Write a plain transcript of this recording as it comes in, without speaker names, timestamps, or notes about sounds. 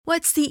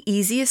What's the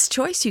easiest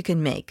choice you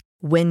can make?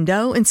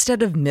 Window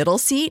instead of middle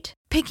seat?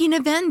 Picking a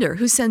vendor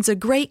who sends a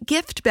great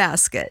gift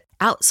basket?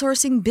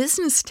 Outsourcing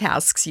business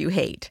tasks you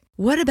hate?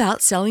 What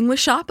about selling with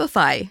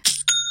Shopify?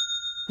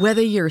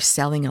 Whether you're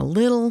selling a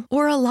little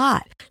or a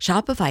lot,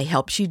 Shopify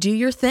helps you do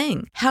your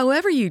thing,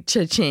 however you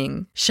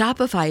cha-ching.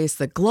 Shopify is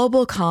the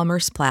global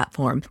commerce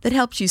platform that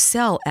helps you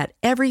sell at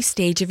every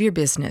stage of your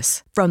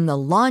business. From the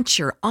launch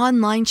your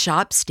online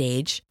shop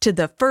stage to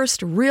the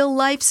first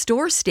real-life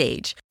store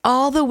stage,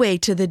 all the way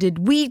to the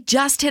did we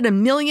just hit a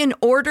million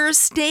orders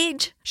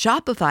stage.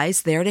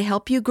 Shopify's there to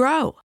help you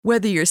grow.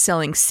 Whether you're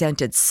selling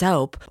scented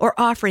soap or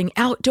offering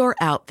outdoor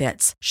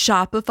outfits,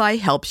 Shopify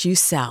helps you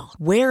sell.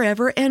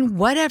 Wherever and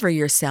whatever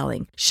you're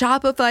selling,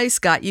 Shopify's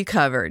got you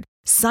covered.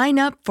 Sign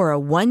up for a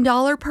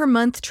 $1 per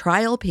month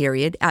trial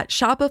period at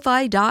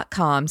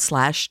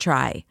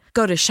shopify.com/try.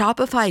 Go to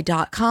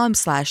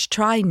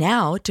shopify.com/try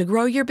now to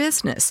grow your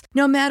business,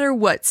 no matter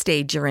what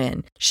stage you're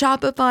in.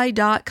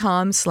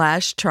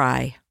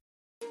 Shopify.com/try.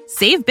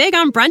 Save big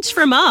on brunch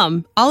for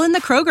mom, all in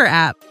the Kroger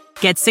app.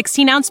 Get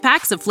 16-ounce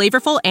packs of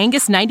flavorful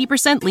Angus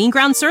 90% lean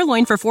ground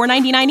sirloin for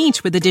 $4.99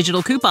 each with a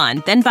digital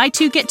coupon. Then buy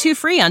 2, get 2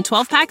 free on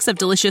 12 packs of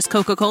delicious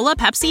Coca-Cola,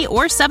 Pepsi,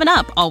 or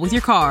 7-Up, all with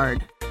your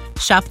card.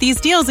 Shop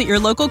these deals at your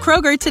local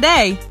Kroger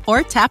today,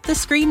 or tap the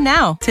screen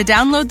now to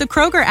download the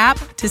Kroger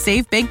app to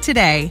save big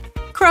today.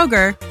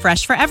 Kroger,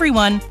 fresh for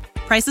everyone.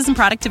 Prices and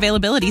product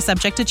availability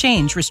subject to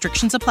change.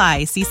 Restrictions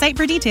apply. See site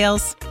for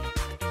details.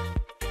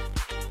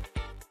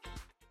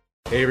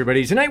 Hey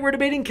everybody, tonight we're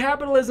debating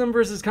capitalism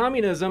versus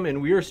communism,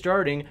 and we are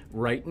starting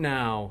right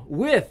now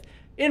with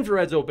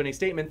Infrared's opening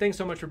statement. Thanks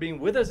so much for being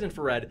with us,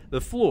 Infrared.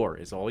 The floor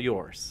is all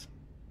yours.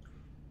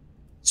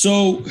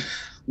 So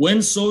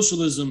when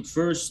socialism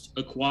first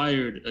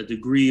acquired a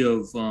degree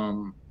of,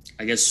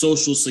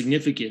 social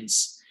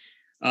significance,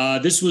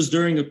 this was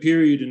during a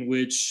period in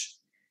which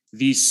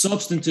the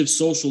substantive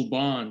social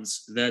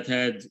bonds that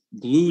had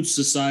glued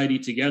society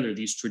together,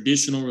 these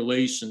traditional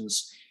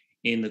relations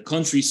in the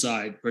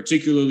countryside,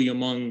 particularly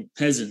among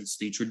peasants,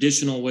 the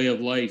traditional way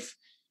of life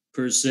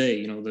per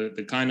se,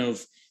 the kind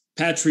of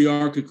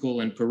patriarchal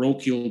and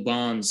parochial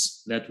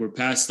bonds that were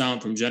passed down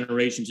from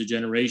generation to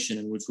generation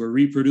and which were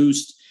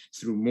reproduced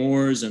through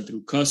mores and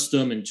through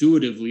custom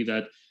intuitively,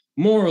 that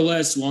more or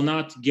less, while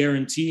not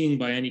guaranteeing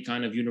by any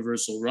kind of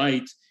universal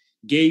right,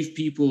 gave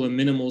people a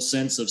minimal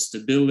sense of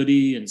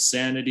stability and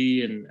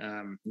sanity and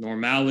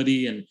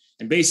normality and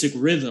basic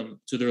rhythm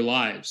to their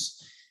lives.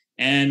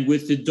 And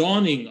with the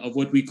dawning of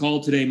what we call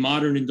today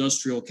modern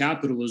industrial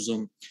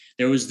capitalism,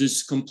 there was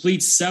this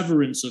complete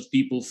severance of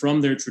people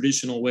from their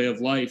traditional way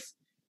of life,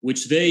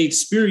 which they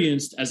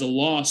experienced as a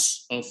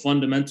loss of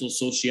fundamental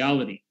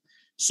sociality.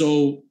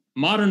 So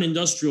modern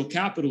industrial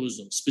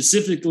capitalism,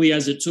 specifically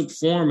as it took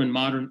form in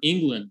modern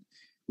England,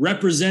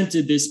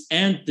 represented this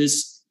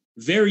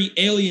very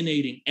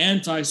alienating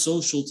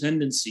antisocial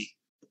tendency.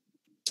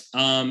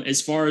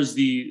 As far as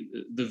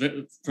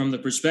from the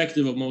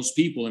perspective of most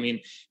people,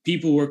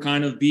 people were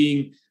kind of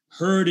being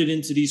herded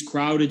into these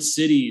crowded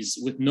cities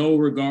with no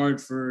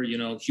regard for,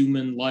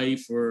 human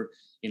life or,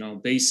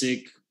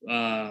 basic,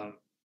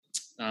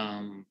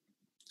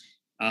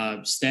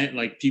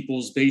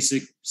 people's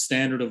basic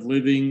standard of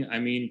living.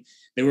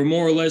 They were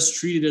more or less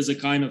treated as a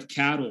kind of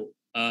cattle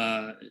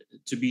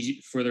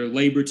for their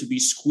labor to be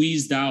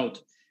squeezed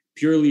out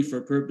purely for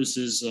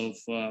purposes of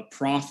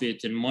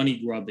profit and money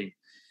grubbing.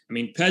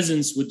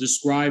 Peasants would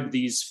describe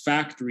these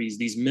factories,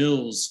 these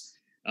mills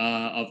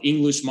of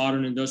English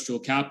modern industrial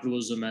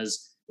capitalism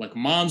as like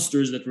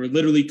monsters that were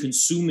literally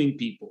consuming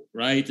people,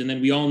 right? And then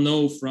we all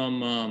know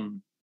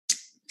from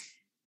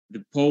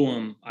the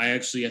poem, I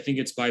think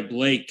it's by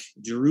Blake,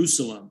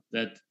 Jerusalem,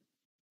 that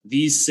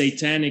these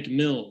satanic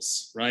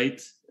mills,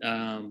 right?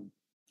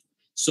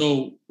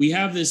 So we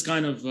have this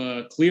kind of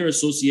clear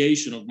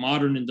association of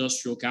modern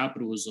industrial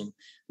capitalism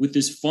with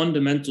this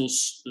fundamental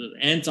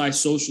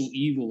antisocial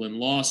evil and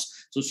lost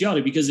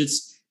sociality, because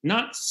it's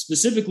not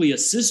specifically a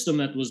system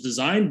that was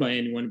designed by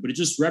anyone, but it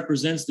just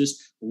represents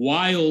this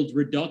wild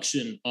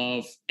reduction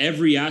of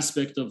every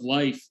aspect of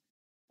life,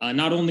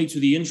 not only to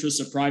the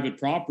interests of private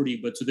property,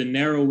 but to the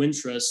narrow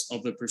interests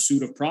of the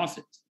pursuit of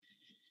profit.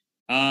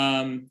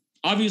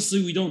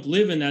 Obviously, we don't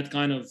live in that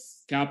kind of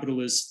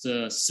capitalist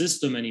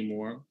system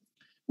anymore,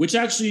 which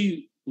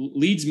actually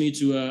leads me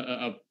to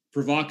a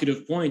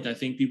provocative point I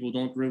think people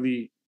don't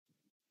really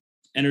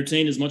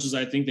entertain as much as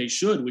I think they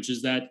should, which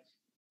is that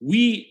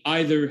we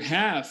either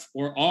have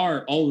or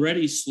are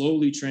already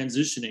slowly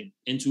transitioning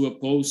into a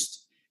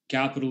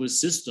post-capitalist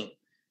system.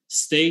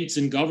 States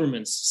and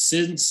governments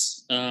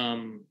since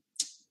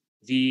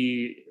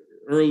the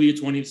early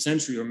 20th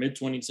century or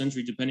mid-20th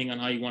century, depending on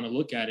how you want to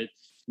look at it,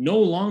 no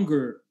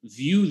longer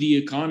view the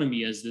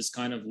economy as this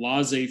kind of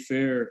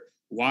laissez-faire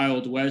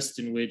Wild West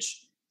in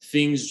which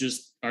things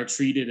just are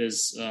treated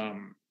as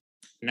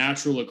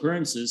natural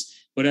occurrences,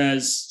 but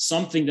as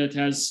something that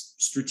has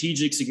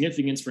strategic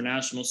significance for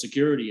national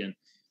security and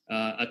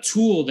a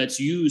tool that's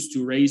used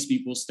to raise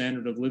people's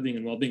standard of living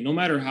and well-being, no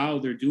matter how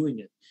they're doing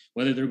it,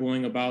 whether they're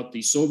going about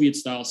the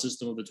Soviet-style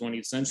system of the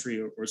 20th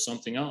century or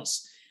something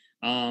else.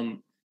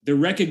 The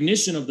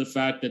recognition of the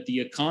fact that the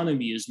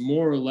economy is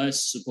more or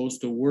less supposed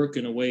to work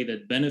in a way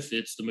that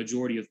benefits the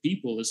majority of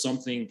people is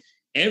something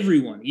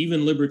everyone,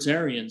 even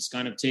libertarians,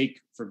 kind of take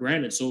for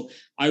granted. So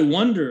I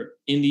wonder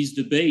in these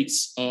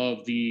debates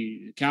of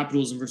the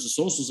capitalism versus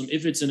socialism,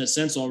 if it's in a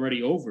sense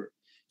already over.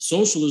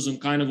 Socialism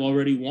kind of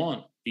already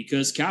won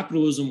because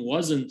capitalism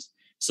wasn't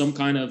some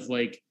kind of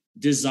like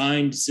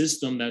designed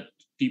system that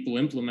people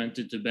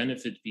implemented to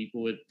benefit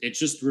people. It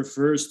just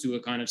refers to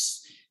a kind of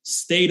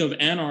state of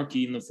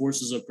anarchy in the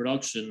forces of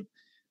production,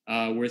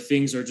 where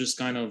things are just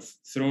kind of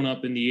thrown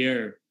up in the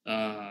air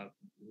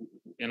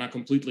in a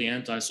completely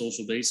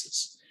anti-social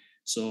basis.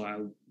 So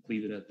I'll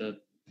leave it at that.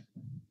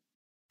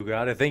 You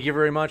got it. Thank you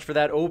very much for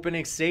that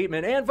opening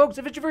statement. And folks,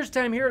 if it's your first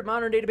time here at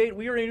Modern Day Debate,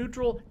 we are a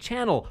neutral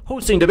channel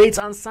hosting debates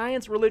on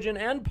science, religion,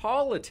 and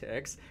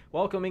politics,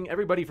 welcoming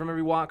everybody from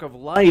every walk of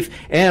life.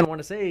 And I want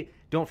to say,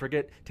 don't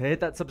forget to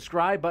hit that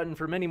subscribe button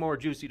for many more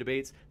juicy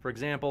debates. For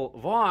example,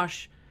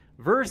 Vaush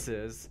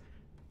versus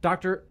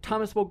Dr.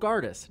 Thomas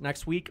Bogardus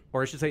next week,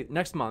 or I should say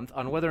next month,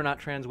 on whether or not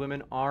trans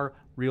women are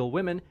real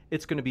women.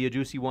 It's going to be a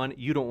juicy one.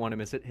 You don't want to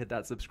miss it. Hit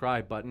that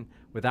subscribe button.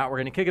 With that, we're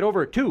going to kick it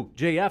over to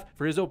JF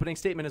for his opening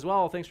statement as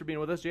well. Thanks for being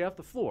with us, JF.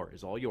 The floor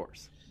is all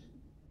yours.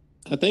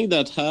 I think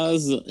that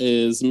Haz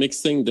is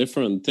mixing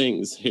different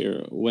things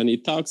here. When he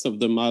talks of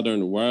the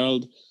modern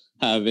world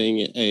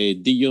having a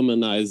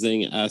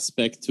dehumanizing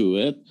aspect to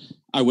it,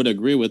 I would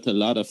agree with a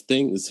lot of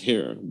things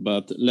here,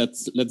 but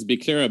let's be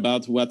clear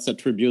about what's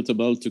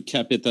attributable to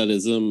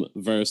capitalism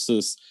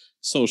versus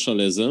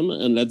socialism,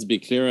 and let's be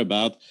clear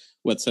about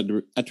what's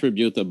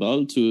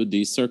attributable to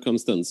the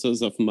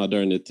circumstances of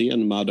modernity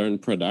and modern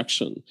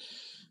production.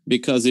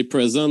 Because he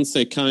presents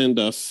a kind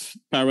of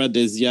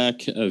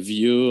paradisiac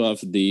view of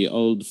the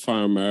old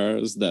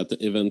farmers that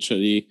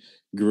eventually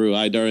grew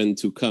either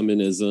into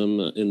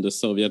communism in the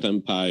Soviet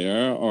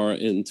Empire or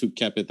into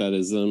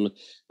capitalism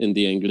in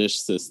the English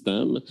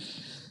system.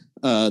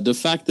 The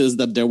fact is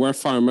that there were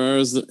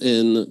farmers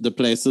in the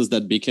places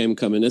that became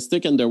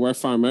communistic, and there were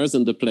farmers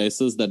in the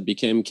places that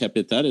became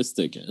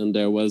capitalistic. And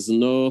there was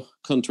no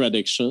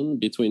contradiction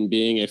between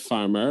being a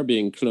farmer,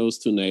 being close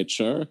to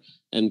nature,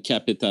 and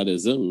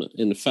capitalism.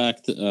 In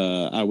fact,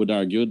 I would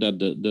argue that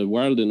the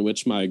world in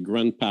which my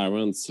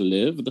grandparents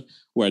lived,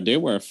 where they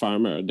were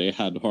farmers, they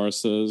had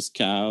horses,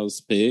 cows,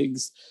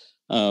 pigs,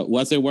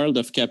 was a world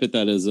of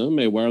capitalism,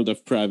 a world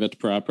of private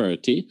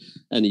property,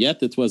 and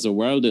yet it was a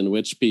world in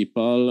which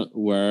people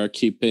were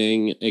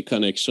keeping a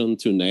connection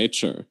to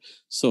nature.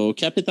 So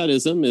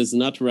capitalism is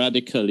not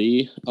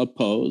radically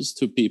opposed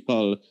to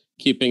people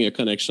keeping a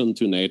connection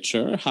to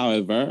nature.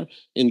 However,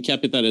 in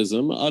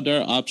capitalism,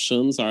 other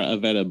options are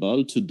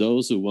available to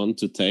those who want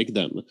to take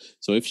them.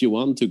 So if you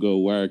want to go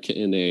work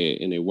in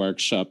a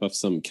workshop of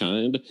some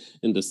kind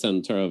in the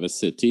center of a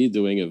city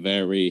doing a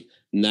very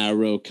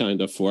narrow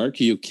kind of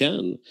work, you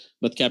can.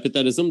 But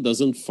capitalism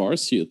doesn't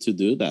force you to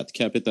do that.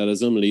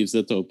 Capitalism leaves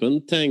it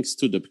open thanks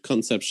to the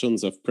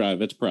conceptions of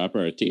private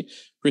property,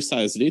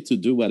 precisely to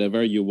do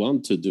whatever you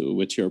want to do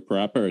with your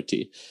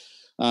property.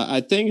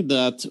 I think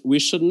that we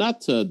should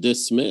not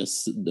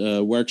dismiss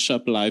the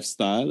workshop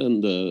lifestyle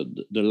and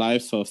the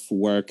life of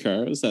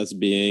workers as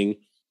being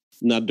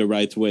not the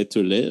right way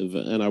to live.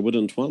 And I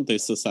wouldn't want a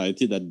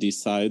society that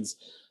decides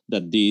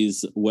that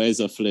these ways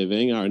of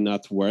living are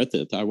not worth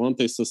it. I want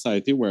a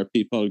society where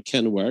people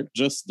can work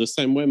just the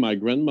same way my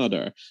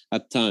grandmother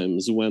at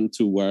times went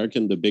to work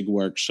in the big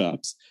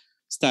workshops,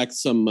 stacked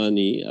some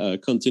money,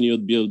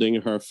 continued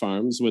building her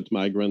farms with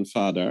my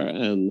grandfather,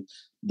 and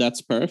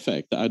that's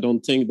perfect. I don't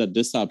think that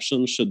this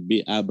option should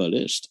be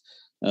abolished.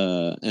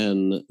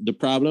 And the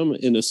problem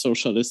in a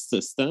socialist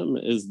system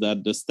is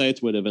that the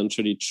state will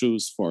eventually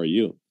choose for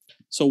you.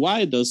 So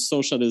why does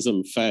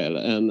socialism fail?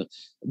 And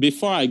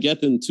before I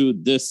get into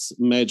this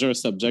major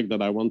subject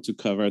that I want to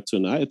cover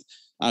tonight,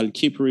 I'll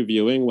keep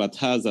reviewing what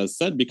Haz has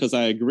said because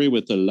I agree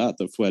with a lot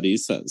of what he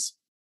says.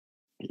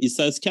 He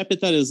says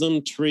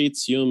capitalism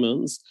treats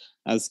humans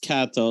as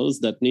cattle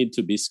that need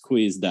to be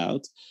squeezed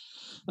out.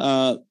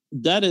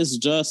 That is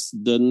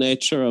just the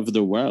nature of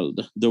the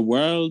world. The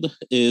world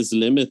is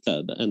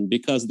limited, and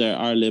because there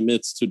are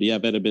limits to the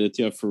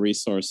availability of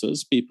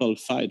resources, people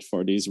fight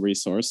for these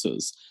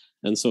resources.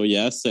 And so,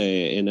 yes,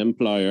 an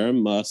employer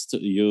must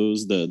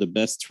use the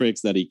best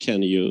tricks that he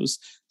can use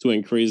to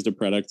increase the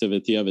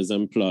productivity of his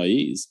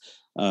employees.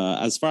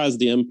 As far as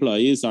the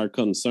employees are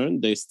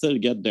concerned, they still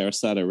get their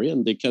salary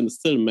and they can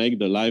still make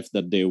the life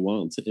that they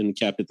want in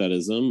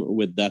capitalism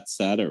with that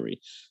salary.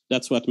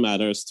 That's what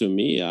matters to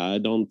me. I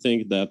don't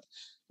think that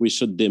we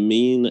should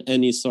demean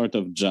any sort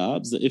of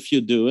jobs. If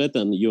you do it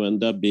and you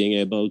end up being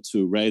able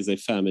to raise a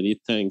family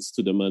thanks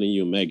to the money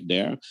you make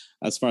there,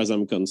 as far as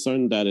I'm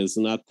concerned, that is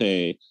not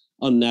a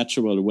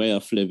unnatural way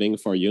of living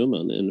for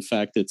human. In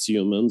fact, it's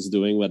humans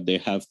doing what they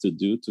have to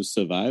do to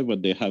survive,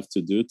 what they have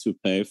to do to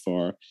pay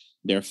for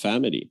their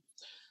family.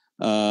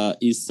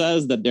 He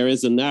says that there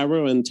is a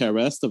narrow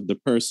interest of the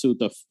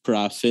pursuit of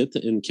profit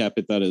in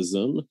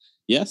capitalism.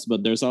 Yes,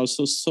 but there's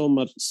also so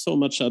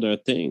much other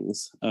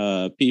things.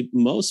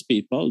 Most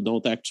people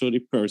don't actually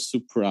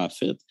pursue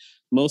profit.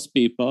 most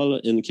people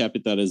in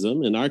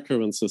capitalism, in our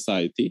current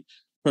society,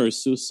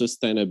 pursue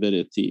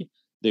sustainability.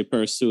 They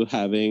pursue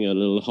having a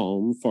little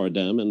home for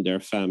them and their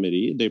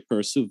family. They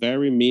pursue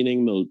very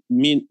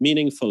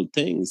meaningful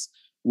things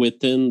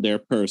within their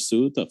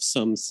pursuit of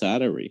some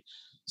salary.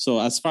 So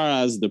as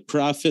far as the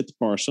profit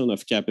portion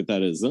of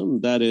capitalism,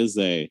 that is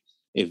a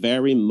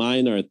very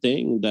minor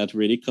thing that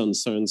really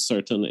concerns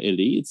certain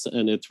elites,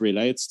 and it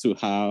relates to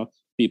how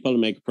people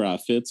make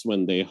profits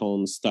when they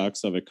own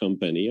stocks of a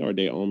company or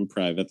they own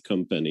private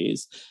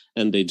companies,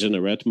 and they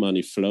generate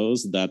money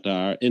flows that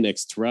are in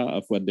extra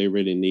of what they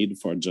really need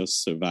for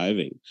just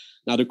surviving.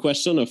 Now, the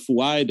question of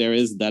why there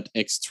is that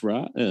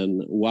extra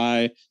and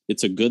why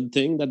it's a good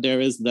thing that there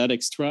is that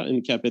extra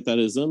in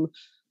capitalism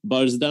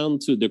boils down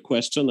to the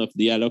question of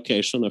the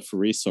allocation of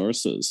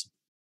resources.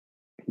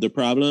 The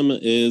problem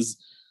is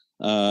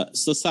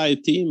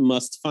society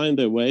must find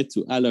a way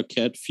to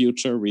allocate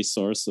future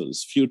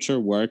resources, future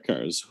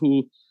workers.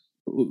 Who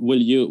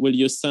will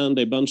you send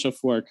a bunch of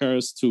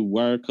workers to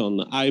work on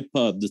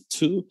iPod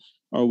 2,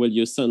 or will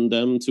you send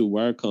them to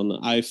work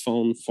on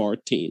iPhone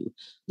 14?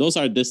 Those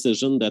are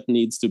decisions that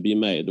needs to be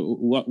made.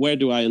 Where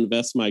do I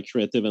invest my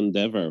creative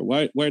endeavor?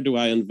 Where do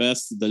I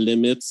invest the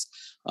limits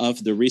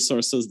of the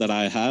resources that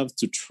I have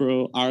to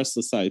throw our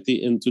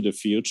society into the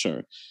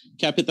future?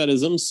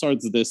 Capitalism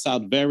sorts this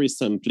out very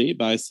simply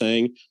by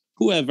saying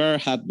whoever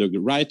had the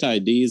right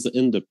ideas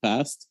in the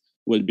past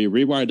will be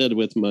rewarded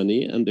with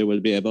money, and they will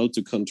be able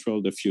to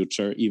control the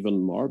future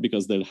even more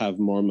because they'll have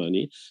more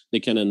money. They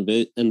can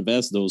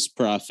invest those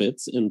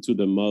profits into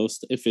the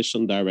most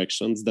efficient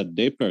directions that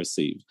they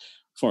perceive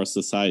for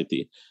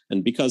society.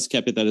 And because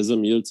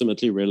capitalism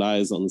ultimately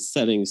relies on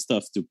selling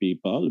stuff to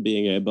people,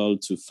 being able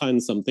to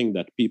find something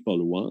that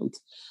people want,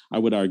 I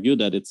would argue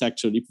that it's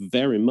actually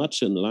very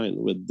much in line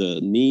with the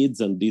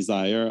needs and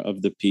desire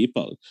of the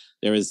people.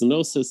 There is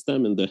no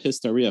system in the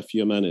history of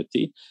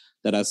humanity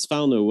that has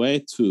found a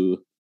way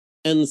to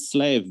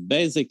enslave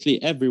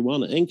basically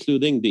everyone,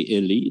 including the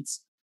elites,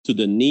 to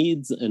the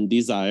needs and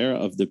desire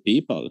of the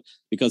people.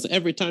 Because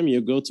every time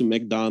you go to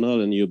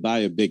McDonald's and you buy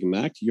a Big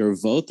Mac, you're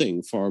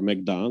voting for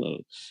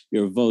McDonald's.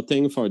 You're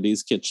voting for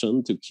these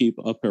kitchens to keep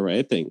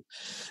operating.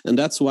 And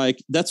that's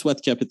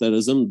what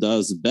capitalism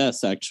does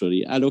best,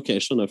 actually,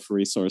 allocation of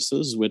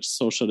resources, which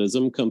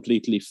socialism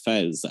completely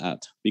fails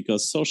at.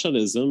 Because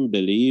socialism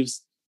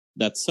believes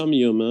that some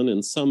human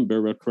in some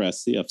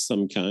bureaucracy of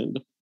some kind,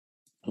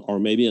 or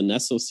maybe an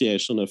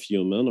association of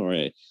human or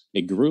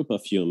a group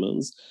of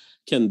humans,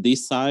 can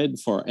decide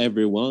for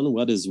everyone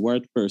what is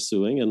worth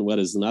pursuing and what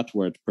is not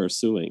worth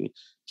pursuing.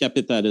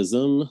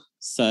 Capitalism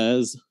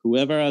says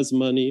whoever has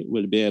money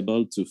will be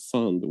able to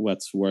fund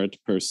what's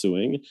worth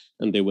pursuing,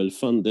 and they will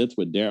fund it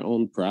with their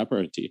own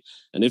property.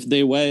 And if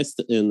they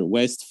waste in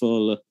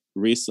wasteful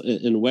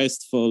research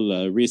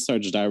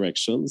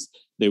directions,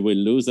 they will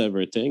lose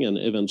everything, and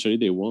eventually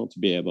they won't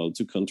be able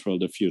to control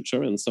the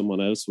future, and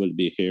someone else will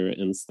be here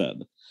instead.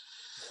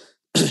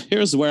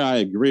 Here's where I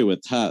agree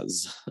with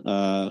Haz.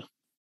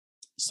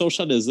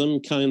 Socialism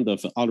kind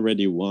of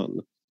already won.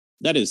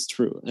 That is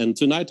true. And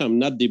tonight I'm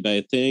not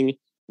debating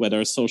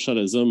whether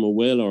socialism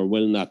will or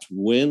will not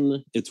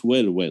win. It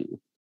will win.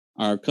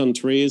 Our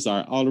countries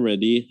are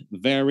already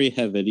very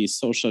heavily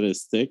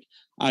socialistic.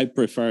 I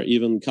prefer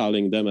even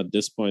calling them at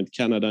this point,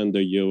 Canada and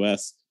the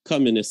US,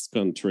 communist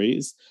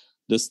countries.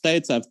 The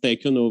states have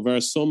taken over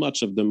so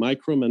much of the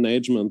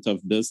micromanagement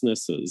of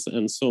businesses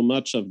and so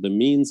much of the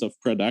means of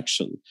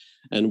production.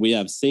 And we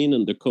have seen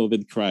in the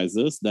COVID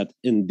crisis that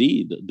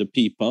indeed the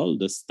people,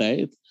 the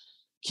state,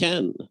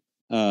 can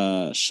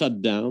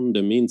shut down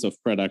the means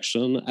of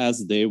production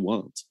as they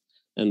want.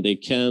 And they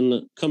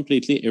can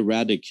completely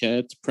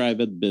eradicate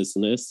private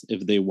business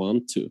if they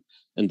want to.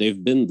 And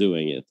they've been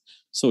doing it.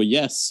 So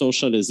yes,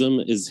 socialism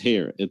is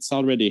here. It's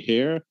already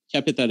here.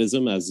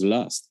 Capitalism has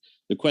lost.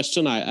 The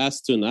question I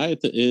ask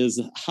tonight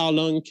is, how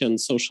long can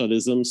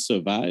socialism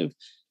survive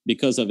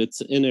because of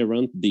its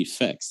inherent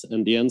defects?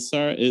 And the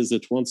answer is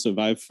it won't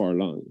survive for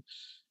long.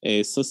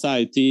 A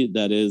society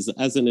that is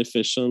as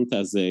inefficient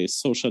as a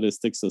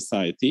socialistic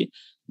society,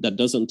 that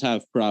doesn't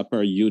have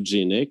proper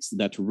eugenics,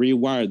 that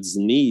rewards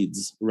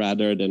needs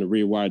rather than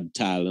reward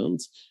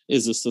talent,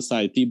 is a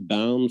society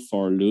bound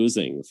for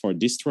losing, for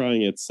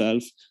destroying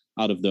itself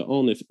out of the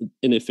own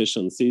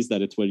inefficiencies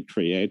that it will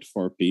create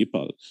for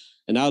people.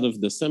 And out of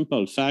the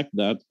simple fact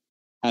that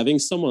having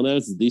someone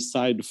else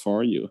decide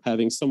for you,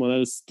 having someone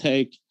else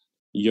take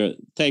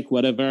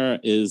whatever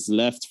is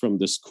left from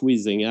the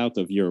squeezing out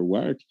of your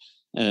work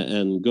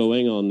and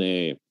going on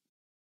a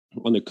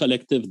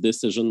collective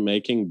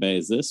decision-making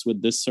basis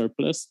with this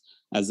surplus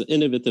has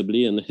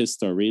inevitably in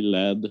history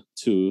led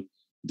to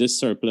this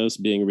surplus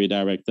being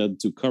redirected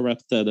to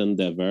corrupted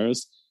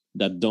endeavors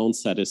that don't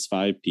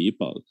satisfy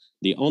people.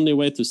 The only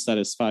way to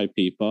satisfy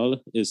people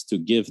is to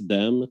give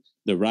them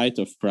the right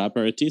of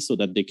property so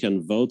that they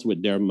can vote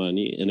with their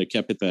money in a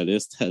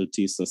capitalist,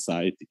 healthy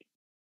society.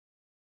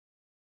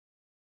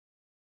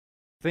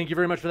 Thank you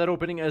very much for that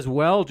opening as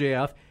well,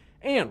 JF.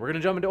 And we're going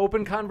to jump into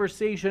open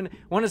conversation.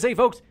 I want to say,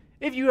 folks,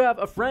 If you have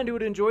a friend who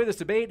would enjoy this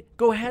debate,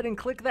 go ahead and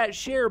click that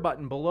share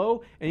button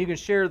below, and you can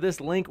share this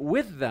link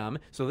with them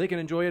so they can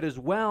enjoy it as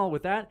well.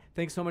 With that,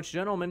 thanks so much,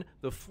 gentlemen.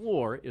 The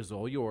floor is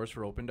all yours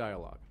for open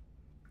dialogue.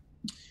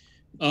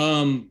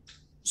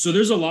 So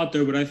there's a lot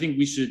there, but I think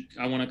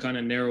I want to kind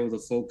of narrow the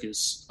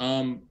focus.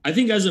 I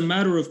think as a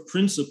matter of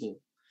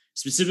principle,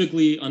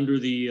 specifically under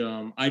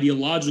the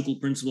ideological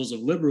principles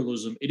of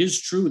liberalism, it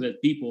is true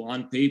that people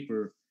on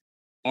paper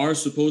are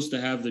supposed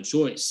to have the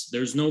choice.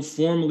 There's no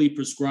formally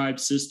prescribed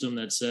system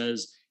that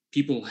says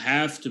people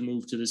have to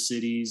move to the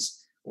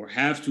cities or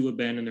have to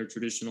abandon their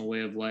traditional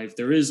way of life.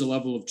 There is a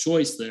level of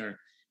choice there.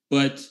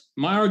 But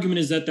my argument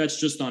is that that's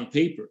just on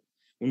paper.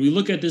 When we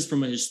look at this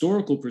from a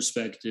historical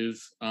perspective,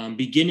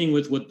 beginning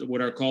with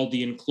what are called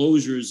the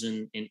enclosures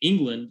in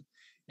England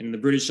and the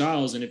British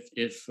Isles, and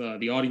if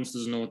the audience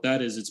doesn't know what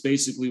that is, it's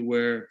basically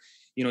where,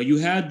 you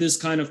had this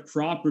kind of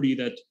property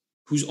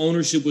whose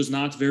ownership was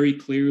not very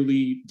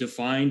clearly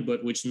defined,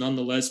 but which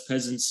nonetheless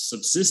peasants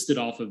subsisted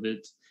off of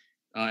it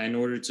in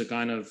order to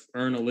kind of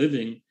earn a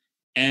living.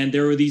 And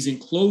there were these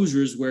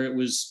enclosures where it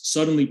was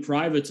suddenly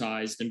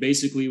privatized, and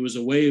basically it was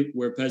a way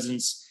where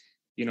peasants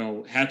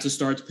had to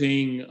start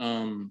paying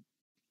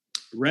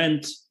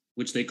rent,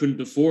 which they couldn't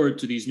afford,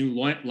 to these new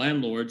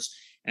landlords,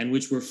 and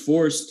which were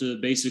forced to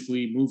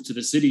basically move to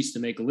the cities to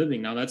make a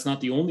living. Now, that's not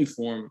the only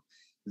form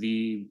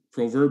the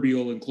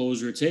proverbial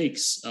enclosure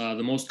takes.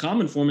 The most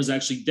common form is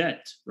actually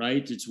debt,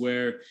 right? It's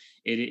where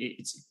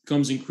it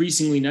becomes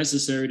increasingly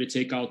necessary to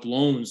take out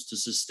loans to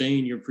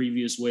sustain your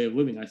previous way of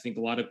living. I think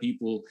a lot of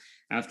people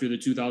after the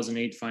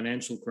 2008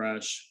 financial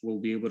crash will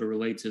be able to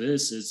relate to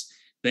this. Is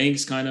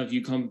banks kind of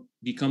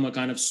become a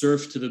kind of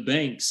serf to the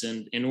banks,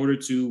 and in order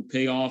to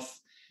pay off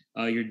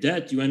your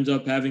debt, you end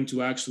up having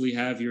to actually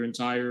have your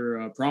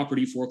entire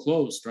property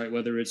foreclosed, right?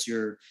 Whether it's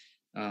your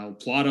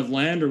plot of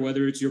land or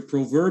whether it's your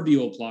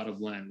proverbial plot of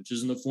land, which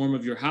is in the form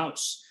of your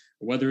house,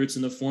 or whether it's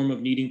in the form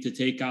of needing to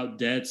take out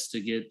debts to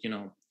get,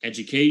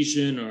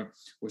 education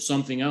or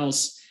something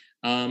else.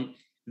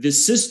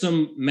 This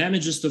system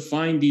manages to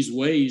find these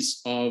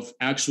ways of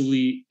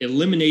actually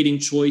eliminating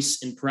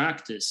choice in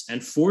practice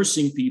and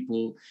forcing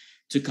people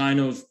to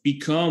kind of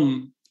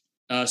become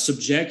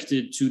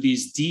subjected to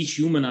these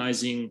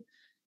dehumanizing,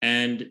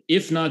 and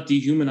if not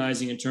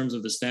dehumanizing in terms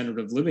of the standard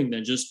of living,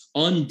 then just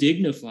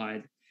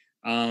undignified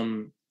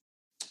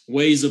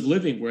ways of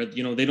living where,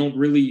 they don't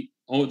really,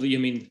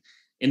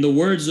 in the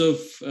words of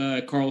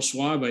Carl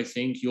Schwab, I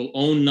think, you'll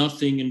own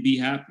nothing and be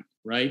happy,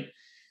 right?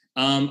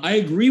 I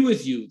agree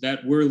with you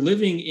that we're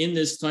living in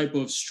this type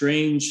of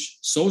strange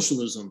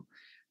socialism,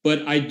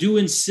 but I do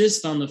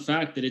insist on the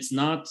fact that it's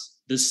not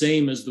the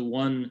same as the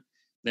one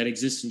that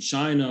exists in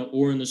China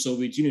or in the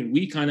Soviet Union.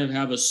 We kind of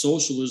have a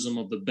socialism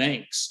of the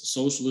banks,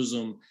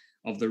 socialism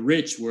of the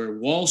rich, where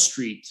Wall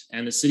Street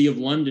and the City of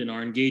London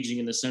are engaging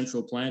in the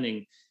central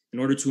planning in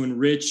order to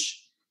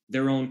enrich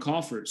their own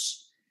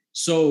coffers.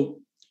 So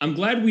I'm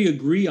glad we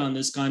agree on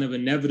this kind of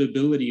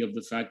inevitability of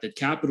the fact that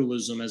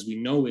capitalism as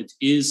we know it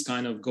is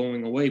kind of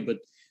going away. But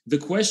the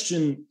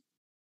question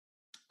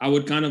I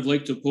would kind of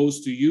like to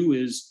pose to you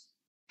is,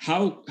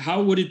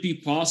 how would it be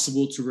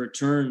possible to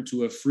return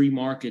to a free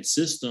market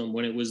system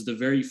when it was the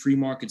very free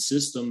market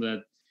system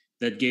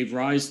that gave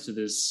rise to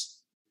this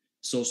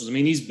socialism? I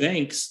mean, these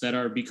banks that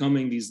are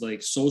becoming these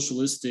like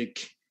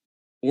socialistic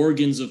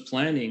organs of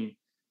planning,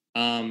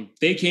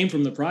 they came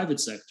from the private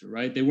sector,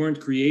 right? They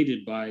weren't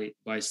created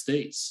by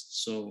states.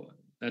 So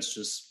that's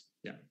just,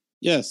 yeah.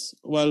 Yes.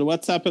 Well,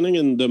 what's happening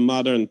in the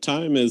modern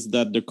time is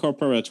that the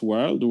corporate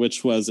world,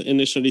 which was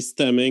initially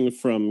stemming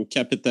from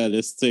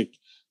capitalistic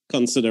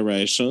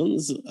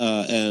considerations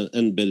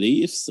and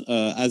beliefs,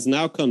 has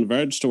now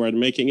converged toward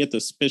making it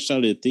a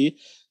specialty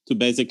to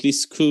basically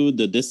skew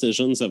the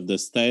decisions of the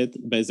state,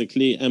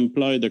 basically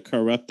employ the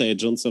corrupt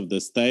agents of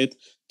the state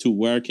to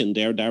work in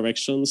their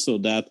direction so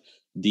that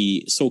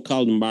the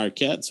so-called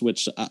markets,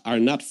 which are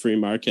not free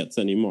markets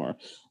anymore,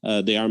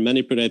 they are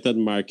manipulated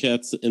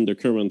markets in the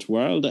current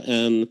world.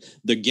 And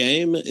the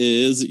game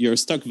is your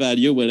stock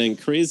value will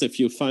increase if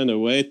you find a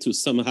way to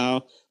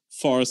somehow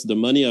force the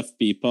money of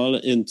people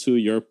into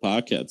your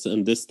pockets.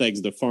 And this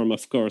takes the form,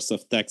 of course,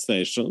 of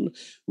taxation,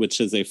 which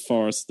is a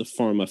forced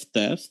form of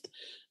theft.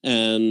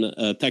 And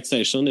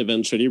taxation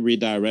eventually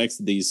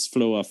redirects these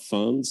flow of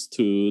funds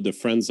to the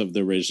friends of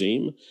the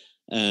regime.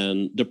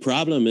 And the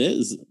problem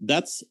is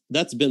that's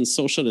been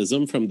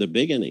socialism from the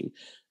beginning.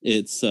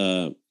 It's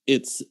a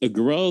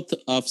growth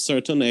of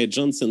certain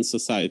agents in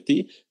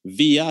society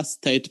via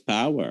state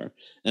power.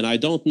 And I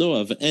don't know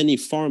of any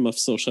form of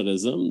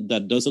socialism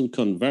that doesn't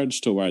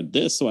converge toward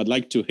this. So I'd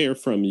like to hear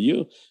from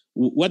you.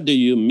 What do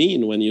you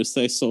mean when you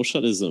say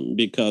socialism?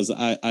 Because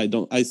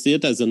I see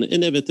it as an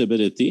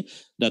inevitability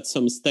that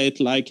some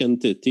state-like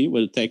entity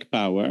will take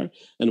power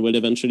and will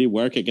eventually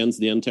work against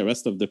the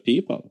interest of the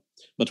people.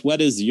 But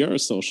what is your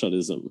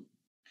socialism?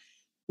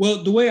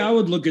 Well, the way I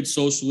would look at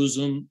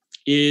socialism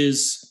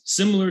is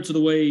similar to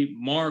the way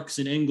Marx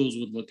and Engels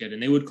would look at it.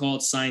 And they would call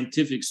it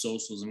scientific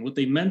socialism. What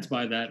they meant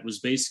by that was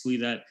basically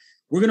that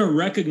we're going to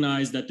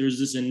recognize that there's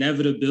this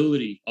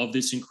inevitability of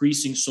this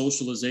increasing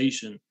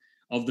socialization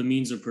of the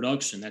means of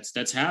production.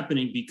 That's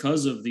happening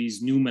because of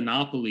these new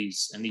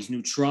monopolies and these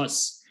new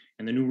trusts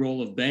and the new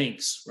role of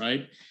banks,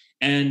 right?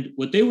 And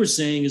what they were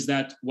saying is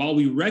that while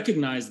we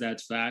recognize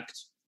that fact,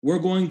 we're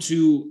going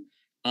to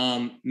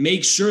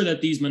make sure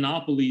that these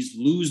monopolies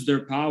lose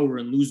their power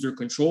and lose their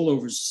control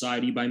over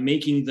society by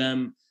making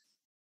them,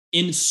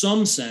 in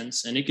some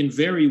sense, and it can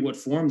vary what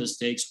form this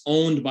takes,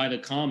 owned by the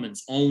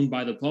commons, owned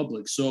by the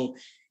public. So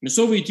in the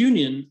Soviet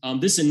Union,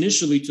 this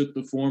initially took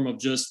the form of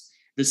just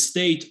the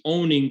state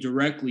owning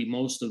directly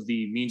most of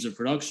the means of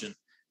production.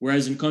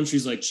 Whereas in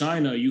countries like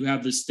China, you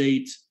have the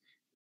state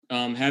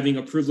having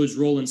a privileged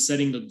role in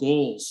setting the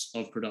goals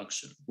of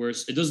production,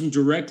 whereas it doesn't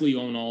directly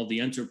own all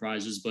the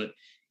enterprises, but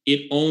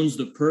it owns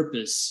the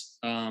purpose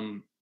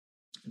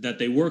that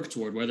they work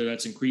toward, whether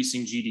that's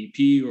increasing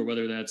GDP or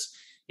whether that's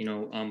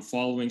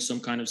following some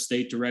kind of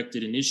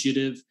state-directed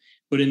initiative.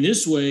 But in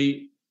this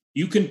way,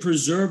 you can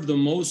preserve the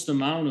most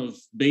amount of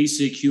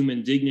basic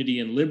human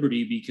dignity and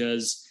liberty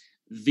because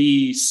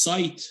the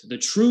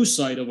true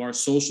site of our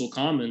social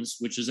commons,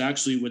 which is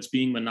actually what's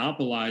being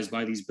monopolized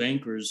by these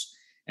bankers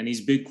and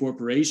these big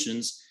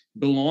corporations,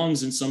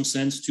 belongs in some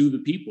sense to the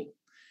people.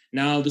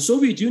 Now, the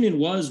Soviet Union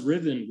was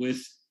riven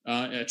with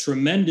a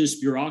tremendous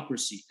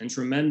bureaucracy and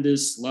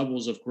tremendous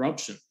levels of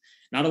corruption.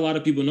 Not a lot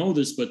of people know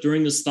this, but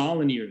during the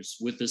Stalin years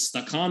with the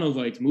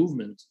Stakhanovite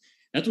movement,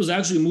 that was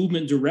actually a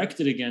movement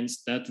directed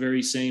against that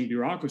very same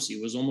bureaucracy.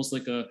 It was almost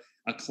like a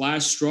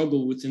class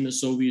struggle within the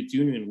Soviet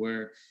Union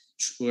where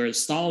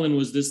Stalin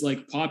was this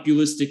like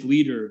populistic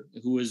leader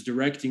who was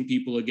directing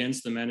people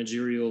against the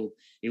managerial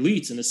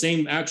elites. And the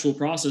same actual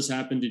process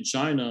happened in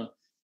China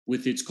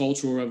with its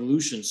Cultural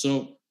Revolution.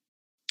 So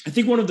I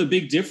think one of the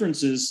big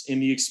differences in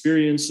the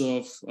experience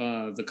of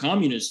the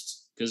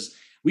communists, because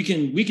we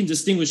can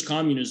distinguish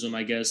communism,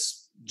 I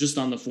guess, just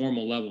on the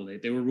formal level.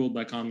 They were ruled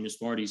by communist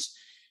parties.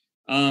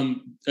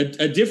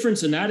 A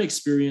difference in that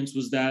experience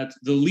was that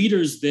the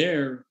leaders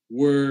there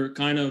were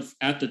kind of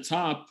at the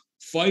top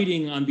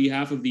fighting on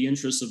behalf of the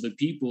interests of the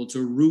people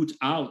to root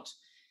out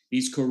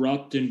these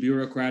corrupt and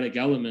bureaucratic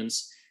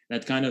elements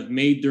that kind of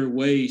made their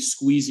way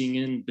squeezing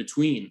in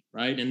between,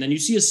 right? And then you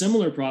see a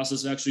similar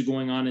process actually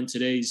going on in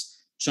today's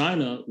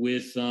China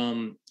with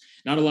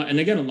not a lot. And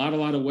again, a lot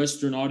of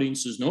Western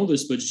audiences know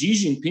this, but Xi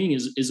Jinping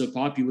is a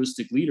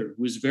populistic leader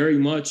who is very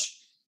much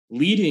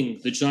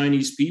leading the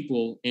Chinese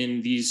people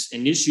in these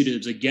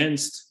initiatives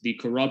against the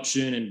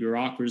corruption and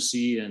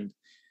bureaucracy and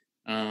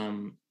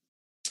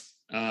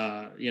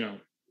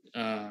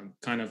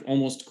kind of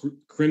almost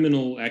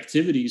criminal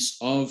activities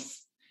of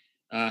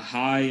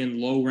high and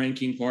low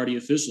ranking party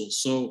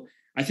officials. So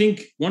I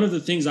think one of the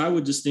things I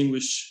would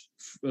distinguish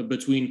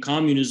between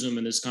communism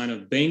and this kind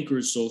of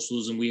bankers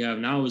socialism we have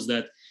now is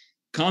that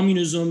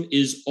communism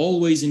is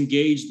always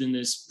engaged in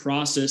this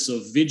process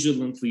of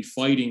vigilantly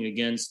fighting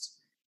against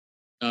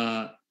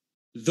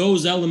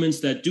those elements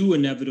that do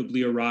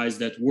inevitably arise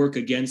that work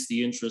against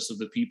the interests of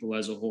the people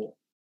as a whole.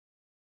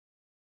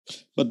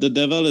 But the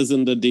devil is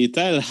in the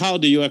detail. How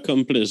do you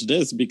accomplish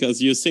this?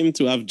 Because you seem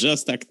to have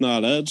just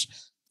acknowledged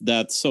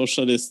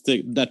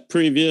that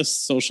previous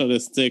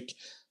socialistic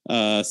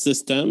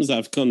systems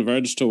have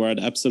converged toward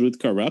absolute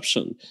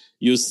corruption.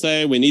 You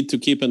say we need to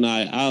keep an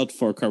eye out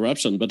for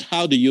corruption, but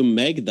how do you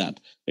make that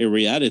a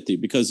reality?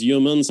 Because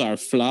humans are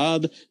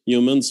flawed,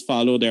 humans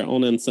follow their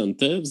own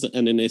incentives,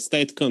 and in a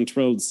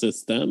state-controlled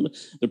system,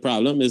 the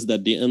problem is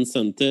that the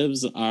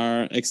incentives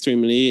are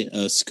extremely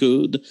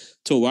skewed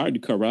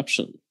toward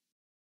corruption.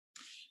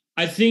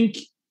 I think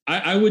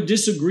I would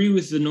disagree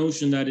with the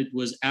notion that it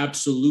was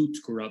absolute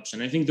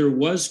corruption. I think there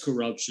was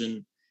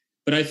corruption,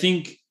 but I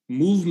think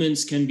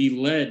movements can be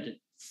led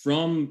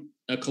from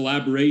a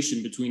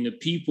collaboration between the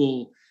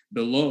people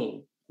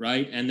below,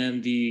 right, and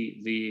then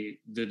the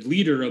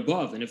leader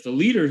above. And if the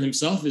leader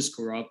himself is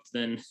corrupt,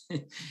 then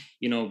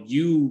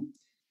you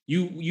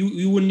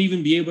wouldn't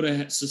even be able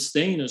to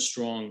sustain a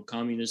strong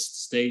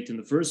communist state in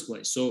the first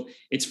place. So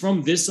it's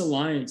from this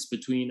alliance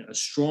between a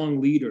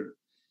strong leader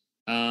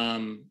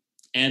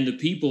and the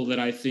people that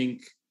I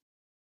think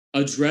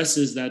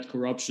addresses that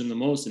corruption the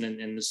most. And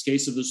in this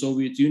case of the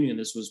Soviet Union,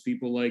 this was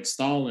people like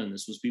Stalin,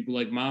 this was people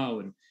like Mao,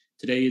 and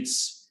today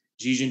it's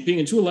Xi Jinping.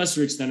 And to a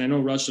lesser extent, I know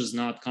Russia's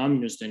not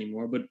communist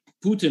anymore, but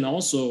Putin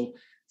also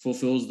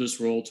fulfills this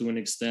role to an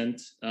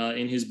extent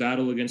in his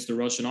battle against the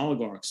Russian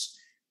oligarchs.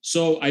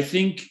 So I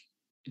think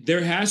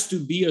there has to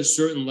be a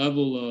certain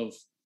level of,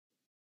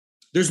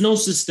 there's no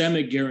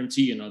systemic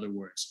guarantee, in other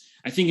words.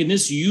 I think in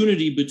this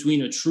unity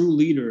between a true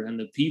leader and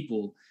the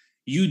people,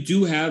 you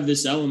do have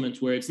this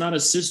element where it's not a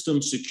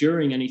system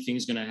securing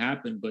anything's going to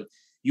happen, but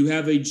you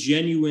have a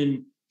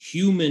genuine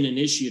human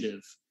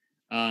initiative,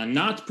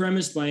 not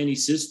premised by any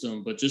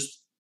system, but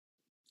just,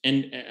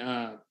 and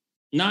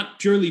not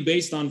purely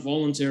based on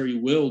voluntary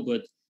will,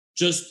 but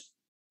just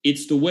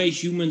it's the way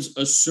humans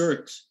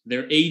assert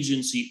their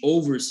agency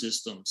over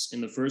systems in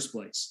the first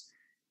place.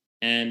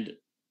 And,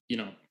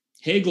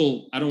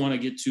 Hegel, I don't want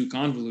to get too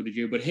convoluted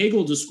here, but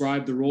Hegel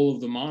described the role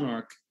of the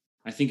monarch,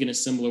 I think, in a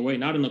similar way,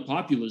 not in the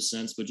populist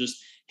sense, but just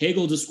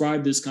Hegel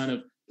described this kind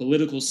of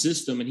political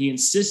system, and he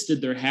insisted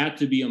there had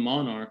to be a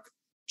monarch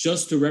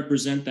just to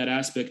represent that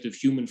aspect of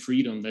human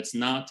freedom that's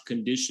not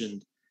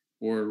conditioned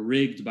or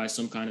rigged by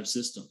some kind of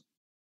system.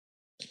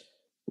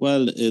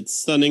 Well, it's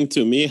stunning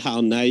to me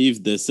how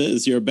naive this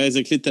is. You're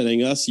basically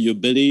telling us you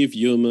believe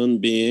human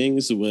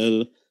beings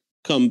will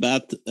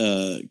combat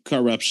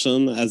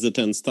corruption as it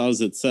installs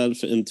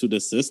itself into the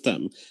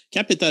system.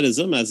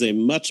 Capitalism has a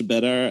much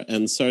better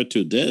answer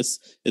to this.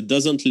 It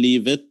doesn't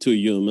leave it to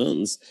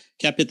humans.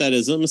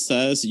 Capitalism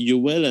says you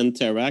will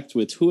interact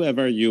with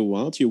whoever you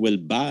want. You will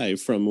buy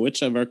from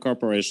whichever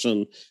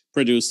corporation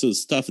produces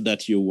stuff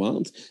that you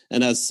want.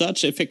 And as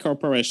such, if a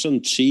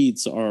corporation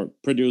cheats or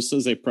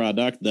produces a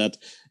product that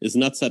is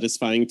not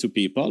satisfying to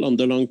people, on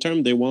the long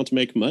term, they won't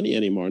make money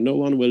anymore. No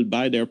one will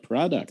buy their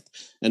product.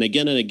 And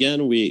again,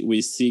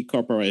 we see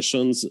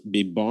corporations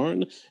be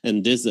born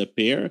and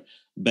disappear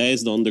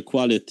based on the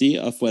quality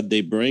of what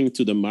they bring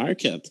to the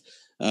market.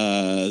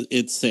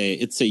 It's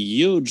a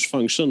huge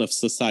function of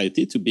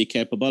society to be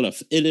capable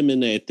of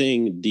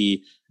eliminating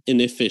the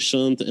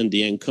inefficient and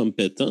the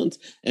incompetent,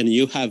 and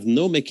you have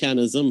no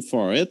mechanism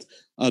for it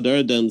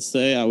other than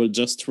say, I will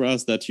just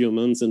trust that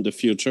humans in the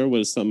future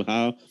will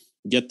somehow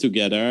get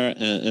together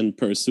and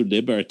pursue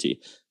liberty.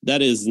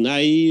 That is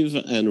naive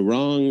and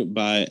wrong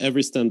by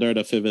every standard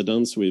of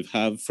evidence we've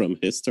had from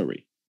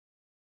history.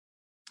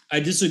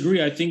 I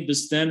disagree. I think the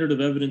standard of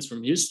evidence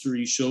from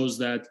history shows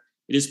that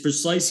it is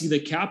precisely the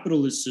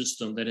capitalist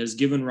system that has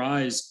given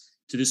rise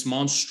to this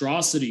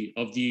monstrosity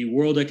of the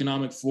World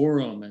Economic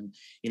Forum and,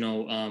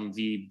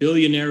 the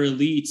billionaire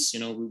elites.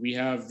 We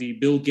have the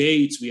Bill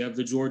Gates, we have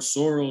the George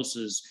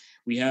Soroses,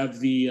 we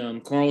have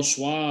the Carl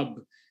Schwab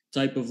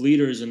type of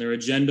leaders and their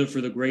agenda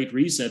for the Great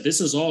Reset. This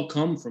has all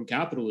come from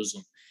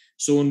capitalism.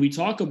 So when we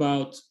talk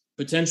about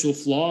potential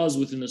flaws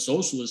within the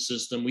socialist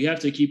system, we have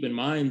to keep in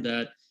mind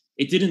that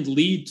it didn't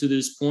lead to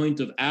this point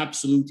of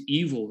absolute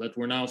evil that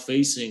we're now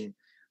facing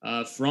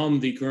from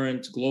the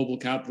current global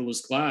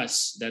capitalist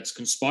class that's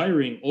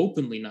conspiring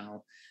openly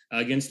now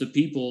against the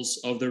peoples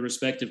of their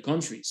respective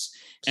countries.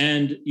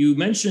 And you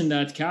mentioned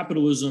that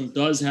capitalism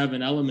does have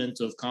an element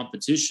of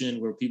competition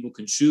where people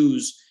can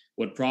choose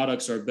what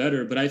products are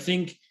better. But I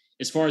think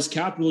as far as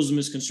capitalism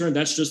is concerned,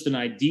 that's just an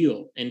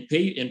ideal. And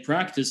in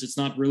practice, it's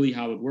not really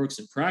how it works.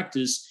 In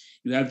practice,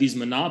 you have these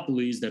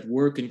monopolies that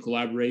work in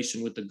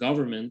collaboration with the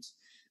government.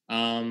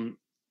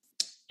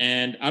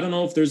 And I don't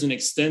know if there's an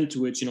extent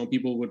to which,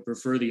 people would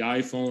prefer the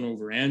iPhone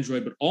over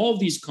Android, but all of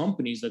these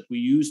companies that we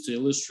use to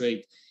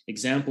illustrate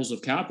examples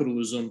of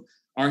capitalism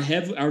are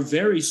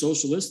very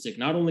socialistic,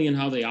 not only in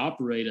how they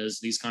operate as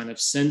these kind of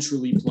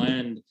centrally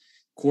planned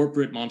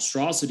corporate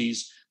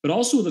monstrosities, but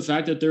also the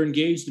fact that they're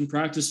engaged in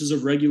practices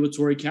of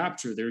regulatory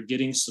capture. They're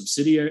getting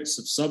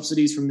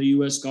subsidies from the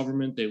US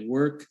government. They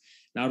work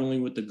not only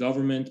with the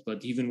government,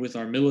 but even with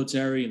our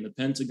military and the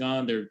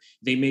Pentagon.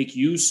 They make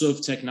use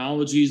of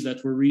technologies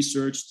that were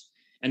researched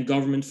and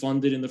government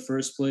funded in the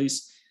first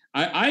place.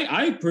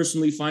 I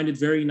personally find it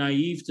very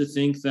naive to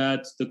think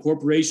that the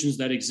corporations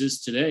that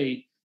exist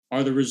today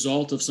are the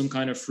result of some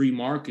kind of free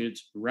market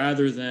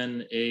rather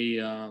than a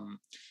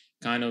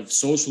kind of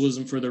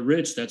socialism for the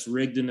rich that's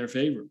rigged in their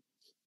favor.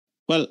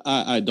 Well,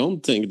 I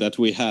don't think that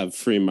we have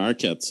free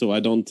market. So I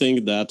don't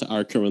think that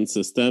our current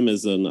system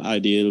is an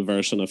ideal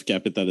version of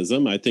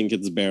capitalism. I think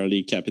it's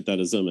barely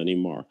capitalism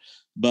anymore.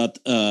 But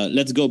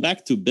let's go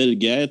back to Bill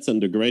Gates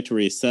and the Great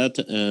Reset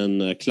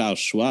and Klaus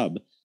Schwab.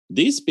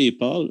 These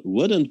people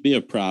wouldn't be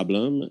a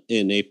problem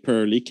in a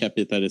purely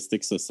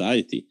capitalistic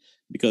society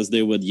because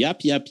they would yap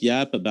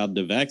about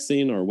the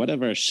vaccine or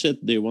whatever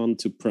shit they want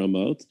to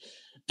promote.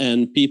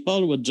 And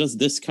people would just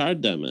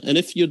discard them. And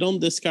if you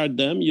don't discard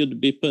them, you'd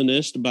be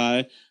punished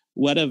by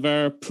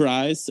whatever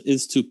price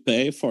is to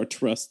pay for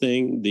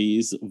trusting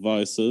these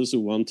voices who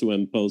want to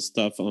impose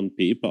stuff on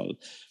people.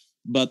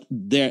 But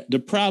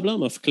the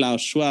problem of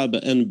Klaus Schwab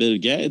and Bill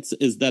Gates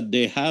is that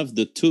they have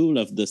the tool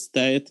of the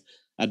state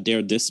at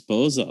their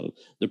disposal.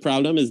 The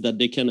problem is that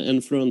they can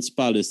influence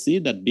policy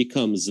that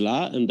becomes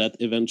law and that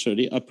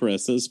eventually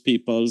oppresses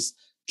people's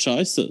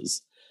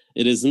choices.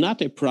 It is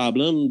not a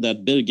problem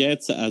that Bill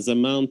Gates has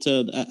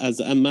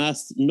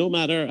amassed, no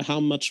matter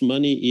how much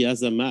money he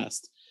has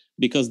amassed,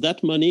 because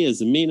that money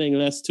is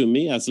meaningless to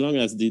me as long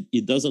as he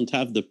doesn't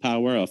have the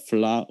power of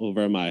law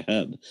over my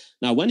head.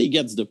 Now, when he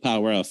gets the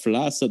power of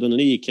law,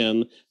 suddenly he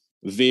can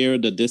veer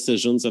the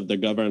decisions of the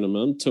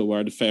government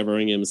toward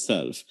favoring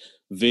himself,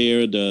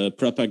 veer the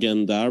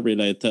propaganda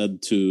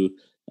related to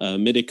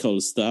medical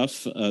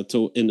stuff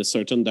in a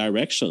certain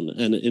direction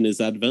and in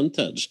his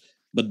advantage.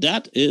 But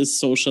that is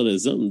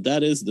socialism.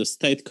 That is the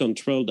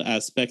state-controlled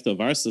aspect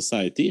of our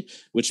society,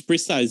 which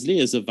precisely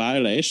is a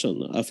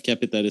violation of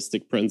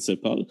capitalistic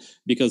principle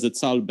because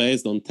it's all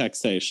based on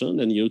taxation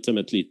and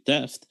ultimately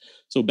theft.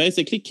 So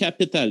basically,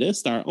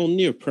 capitalists are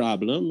only a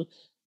problem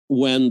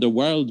when the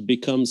world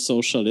becomes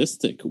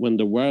socialistic, when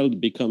the world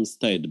becomes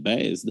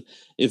state-based.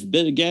 If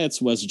Bill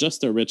Gates was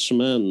just a rich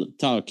man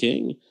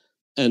talking,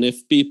 and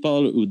if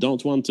people who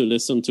don't want to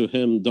listen to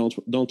him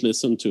don't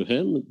listen to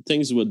him,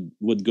 things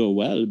would go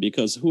well,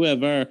 because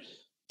whoever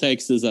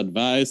takes his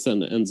advice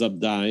and ends up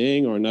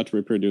dying or not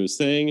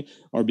reproducing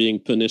or being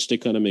punished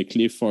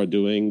economically for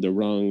doing the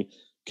wrong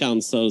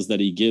counsels that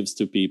he gives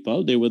to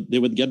people, they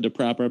would get the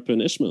proper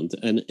punishment.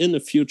 And in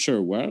a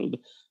future world,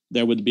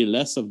 there would be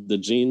less of the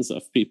genes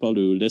of people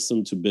who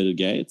listen to Bill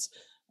Gates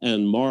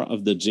and more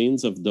of the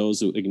genes of those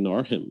who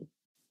ignore him.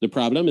 The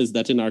problem is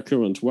that in our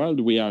current world,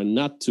 we are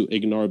not to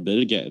ignore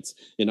Bill Gates.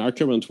 In our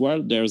current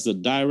world, there's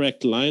a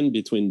direct line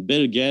between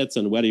Bill Gates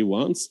and what he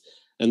wants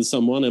and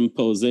someone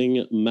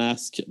imposing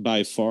mask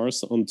by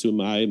force onto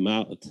my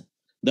mouth.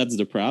 That's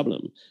the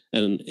problem.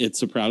 And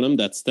it's a problem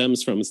that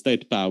stems from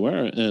state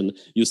power. And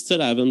you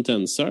still haven't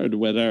answered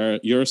whether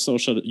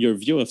your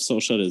view of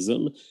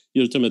socialism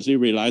ultimately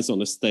relies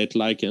on a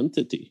state-like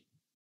entity.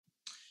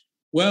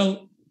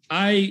 Well,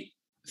 I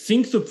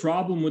think the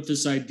problem with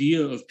this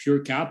idea of pure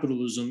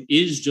capitalism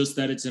is just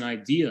that it's an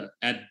idea.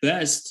 At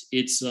best,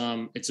 it's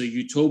a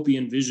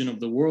utopian vision of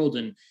the world.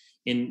 And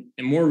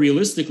more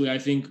realistically, I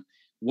think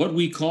what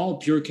we call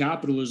pure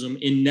capitalism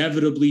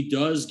inevitably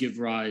does give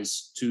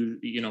rise to,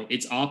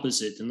 its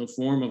opposite in the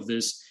form of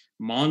this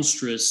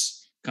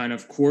monstrous kind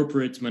of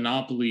corporate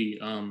monopoly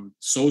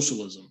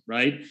socialism,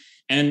 right?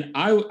 And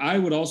I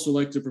would also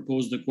like to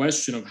propose the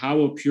question of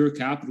how a pure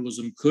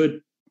capitalism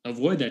could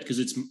avoid that, because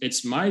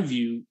it's my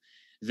view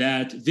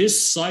that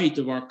this sight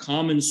of our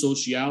common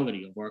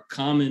sociality, of our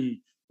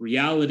common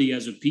reality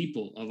as a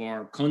people, of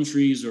our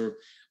countries or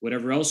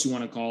whatever else you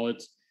want to call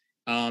it,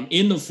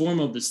 in the form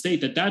of the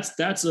state,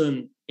 that's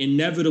an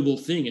inevitable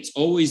thing. It's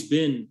always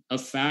been a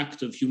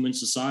fact of human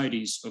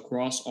societies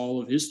across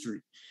all of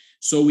history.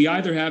 So we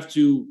either have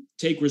to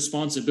take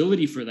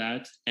responsibility for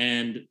that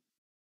and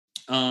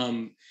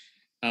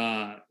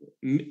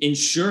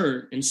ensure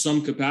in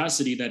some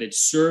capacity that it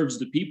serves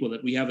the people,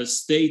 that we have a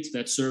state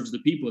that serves the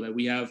people, that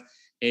we have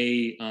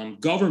a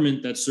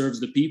government that serves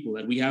the people,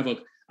 that we have a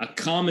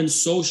common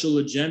social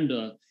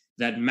agenda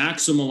that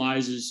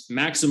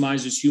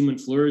maximizes human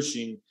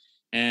flourishing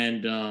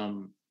and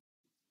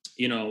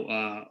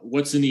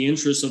what's in the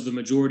interest of the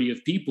majority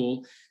of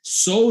people,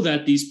 so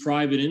that these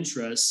private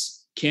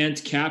interests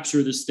can't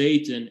capture the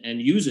state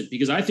and use it.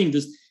 Because I think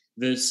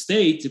the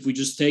state, if we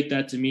just take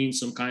that to mean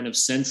some kind of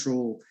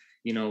central,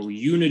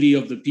 unity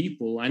of the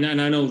people, and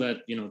I know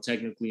that,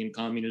 technically in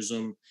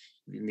communism,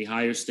 in the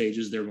higher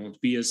stages, there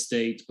won't be a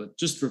state, but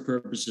just for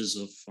purposes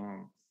of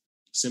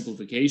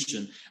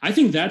simplification, I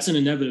think that's an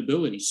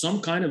inevitability. Some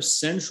kind of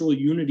central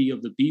unity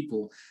of the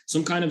people,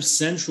 some kind of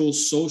central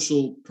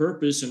social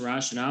purpose and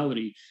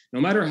rationality, no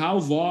matter how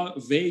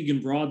vague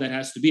and broad that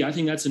has to be. I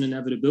think that's an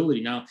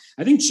inevitability. Now,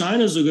 I think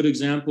China is a good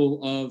example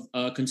of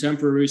a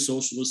contemporary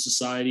socialist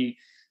society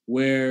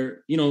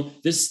where,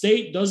 the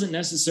state doesn't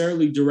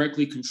necessarily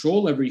directly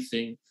control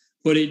everything,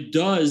 but it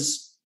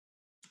does,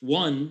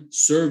 one,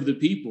 serve the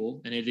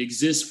people, and it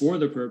exists for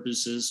the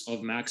purposes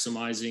of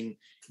maximizing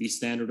the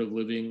standard of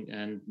living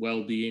and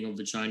well-being of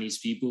the Chinese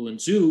people. And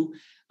two,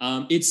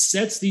 it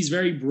sets these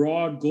very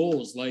broad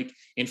goals, like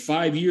in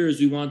 5 years,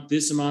 we want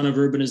this amount of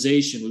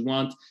urbanization. We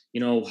want,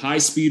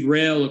 high-speed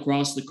rail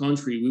across the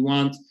country. We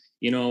want,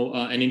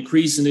 an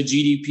increase in the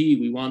GDP.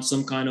 We want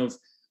some kind of,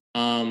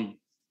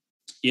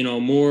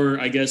 more,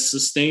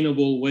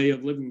 sustainable way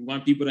of living. We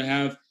want people to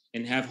have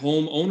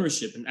home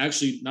ownership. And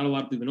actually, not a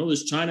lot of people know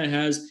this. China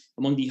has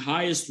among the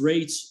highest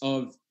rates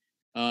of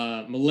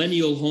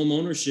millennial home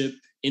ownership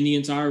in the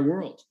entire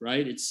world,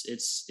 right?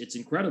 It's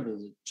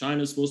incredible.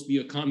 China is supposed to be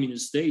a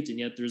communist state, and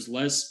yet there's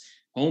less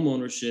home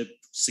ownership,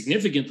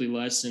 significantly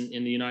less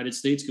in the United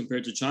States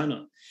compared to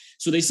China.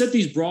 So they set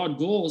these broad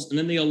goals, and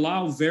then they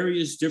allow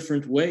various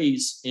different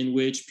ways in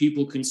which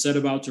people can set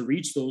about to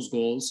reach those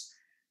goals.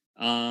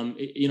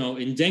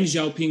 In Deng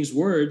Xiaoping's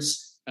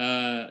words,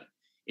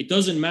 it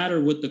doesn't matter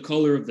what the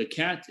color of the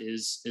cat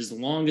is, as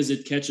long as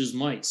it catches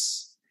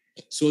mice.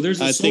 So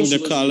I think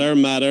the color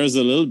matters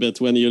a little bit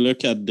when you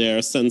look at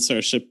their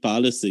censorship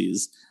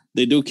policies.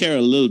 They do care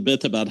a little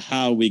bit about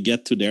how we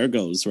get to their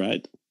goals,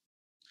 right?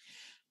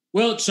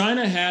 Well,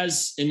 China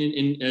has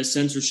in a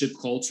censorship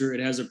culture.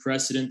 It has a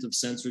precedent of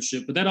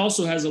censorship, but that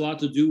also has a lot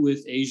to do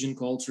with Asian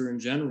culture in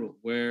general,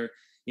 where,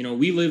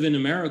 we live in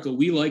America.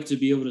 We like to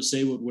be able to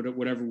say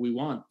whatever we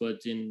want.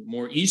 But in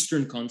more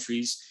Eastern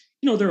countries,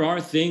 there are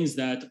things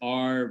that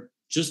are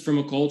just from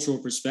a cultural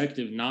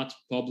perspective, not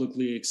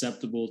publicly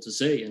acceptable to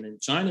say. And in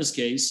China's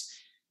case,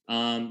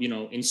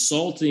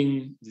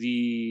 insulting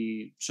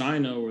the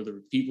China or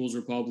the People's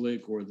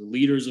Republic or the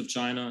leaders of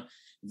China,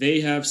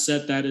 they have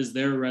set that as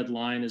their red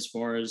line as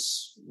far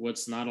as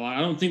what's not allowed.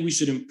 I don't think we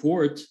should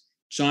import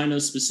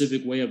China's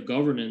specific way of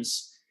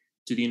governance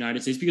to the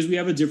United States because we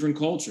have a different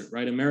culture,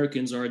 right?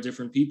 Americans are a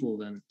different people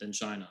than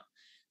China.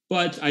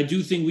 But I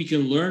do think we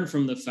can learn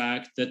from the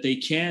fact that they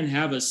can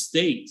have a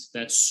state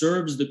that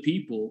serves the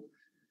people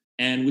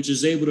and which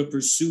is able to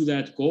pursue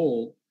that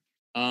goal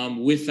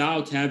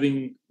without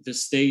having the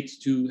state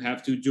to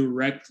have to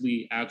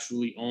directly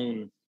actually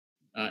own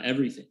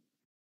everything.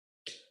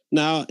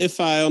 Now, if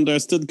I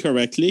understood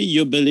correctly,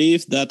 you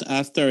believe that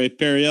after a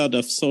period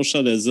of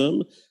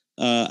socialism,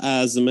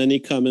 as many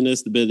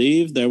communists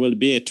believe, there will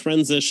be a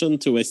transition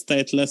to a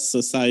stateless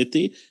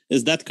society.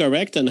 Is that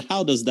correct? And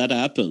how does that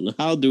happen?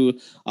 How do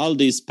all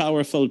these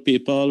powerful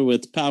people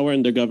with power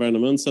in the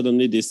government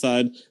suddenly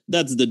decide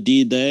that's the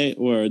D-Day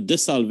or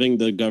dissolving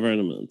the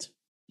government?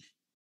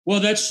 Well,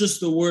 that's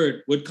just the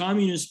word. What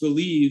communists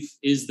believe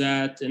is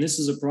that, and this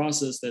is a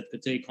process that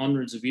could take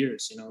hundreds of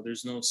years,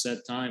 there's no set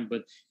time,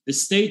 but the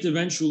state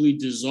eventually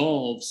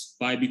dissolves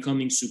by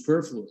becoming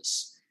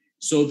superfluous.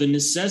 So the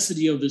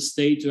necessity of the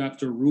state to have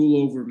to rule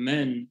over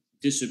men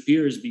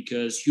disappears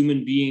because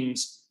human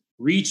beings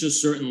reach a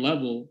certain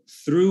level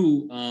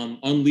through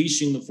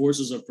unleashing the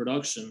forces of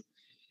production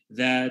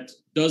that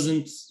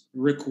doesn't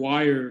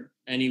require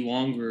any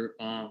longer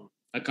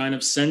a kind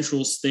of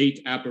central state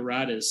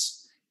apparatus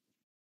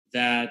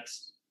that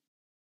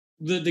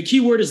the key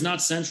word is not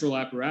central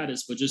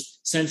apparatus, but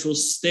just central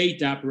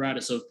state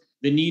apparatus of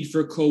the need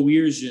for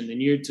coercion, the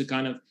need to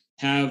kind of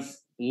have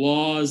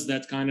laws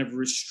that kind of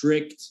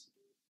restrict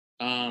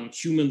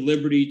human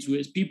liberty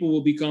to people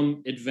will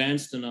become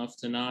advanced enough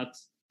to not,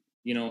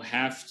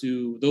 have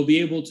to, they'll be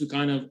able to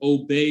kind of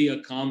obey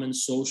a common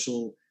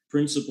social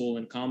principle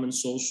and common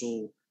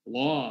social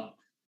law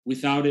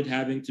without it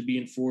having to be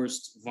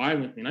enforced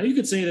violently. Now, you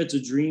could say that's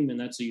a dream and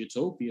that's a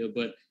utopia,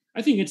 but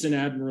I think it's an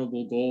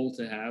admirable goal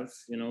to have,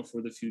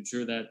 for the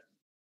future that,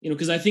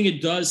 because I think it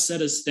does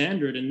set a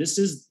standard. And this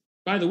is,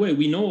 by the way,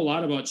 we know a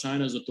lot about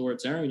China's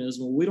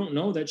authoritarianism. We don't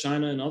know that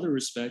China, in other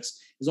respects,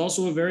 is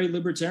also a very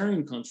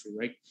libertarian country,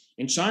 right?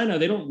 In China,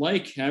 they don't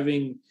like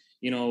having,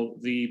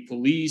 the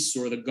police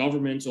or the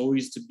government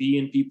always to be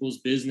in people's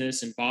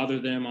business and bother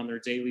them on their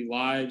daily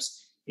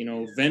lives.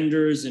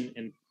 Vendors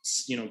and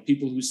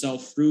people who sell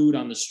fruit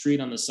on the street,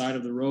 on the side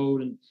of the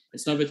road and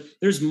stuff.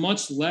 There's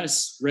much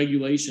less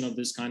regulation of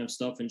this kind of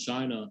stuff in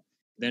China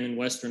than in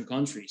Western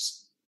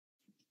countries.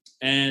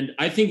 And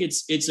I think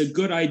it's a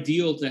good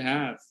ideal to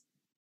have,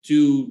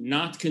 to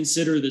not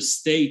consider the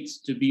state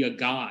to be a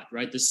god,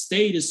 right? The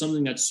state is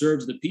something that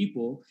serves the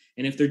people.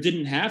 And if there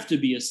didn't have to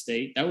be a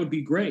state, that would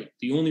be great.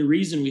 The only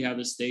reason we have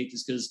a state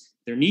is because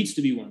there needs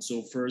to be one.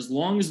 So for as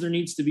long as there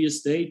needs to be a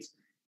state,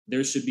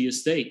 there should be a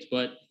state.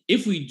 But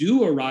if we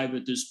do arrive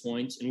at this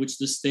point in which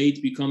the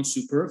state becomes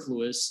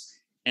superfluous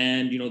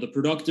and, the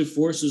productive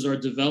forces are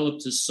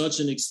developed to such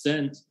an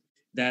extent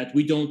that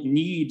we don't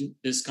need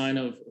this kind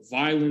of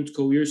violent,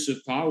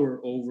 coercive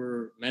power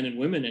over men and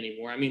women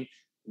anymore. I mean,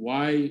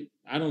 why?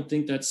 I don't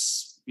think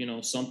that's,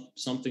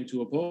 something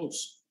to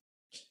oppose.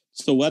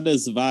 So what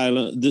is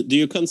violence? Do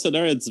you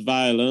consider it's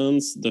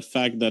violence, the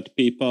fact that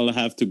people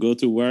have to go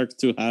to work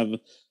to have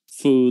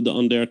food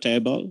on their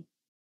table?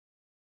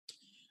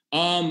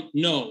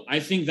 No, I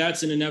think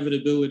that's an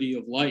inevitability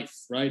of life,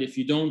 right? If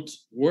you don't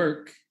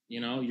work,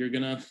 you're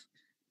gonna,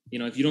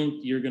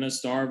 you're gonna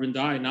starve and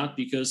die, not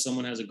because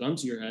someone has a gun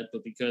to your head,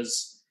 but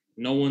because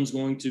no one's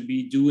going to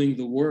be doing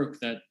the work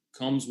that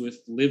comes with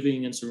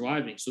living and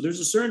surviving. So there's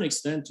a certain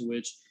extent to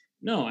which,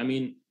 no, I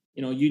mean,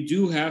 you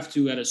do have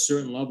to, at a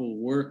certain level,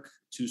 work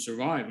to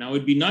survive. Now,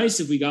 it'd be nice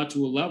if we got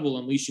to a level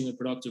unleashing the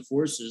productive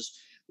forces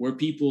where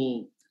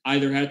people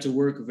either had to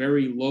work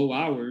very low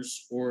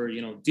hours or,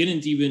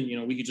 didn't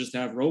even, we could just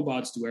have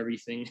robots do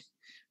everything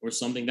or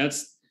something.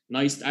 That's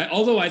nice.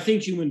 Although I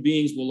think human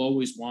beings will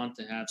always want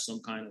to have some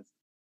kind of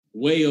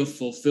way of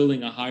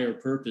fulfilling a higher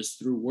purpose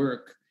through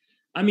work.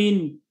 I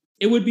mean,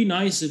 it would be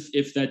nice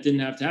if that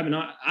didn't have to happen.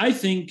 I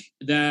think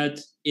that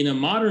in a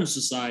modern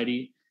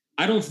society,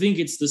 I don't think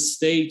it's the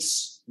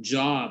state's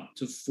job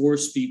to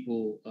force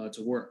people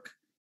to work,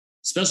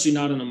 especially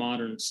not in a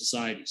modern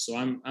society. So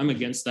I'm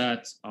against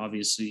that,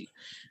 obviously.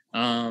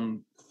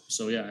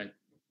 So yeah.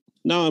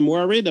 Now I'm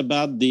worried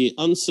about the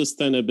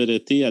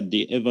unsustainability at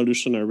the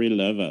evolutionary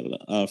level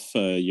of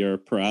your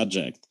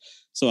project.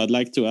 So I'd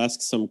like to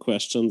ask some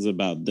questions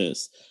about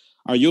this.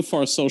 Are you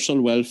for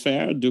social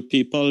welfare? Do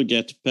people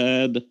get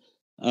paid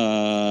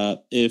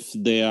if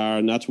they are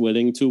not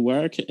willing to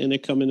work in a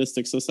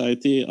communistic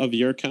society of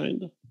your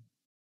kind?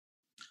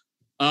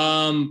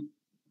 I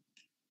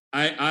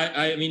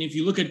mean, if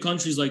you look at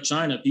countries like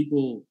China,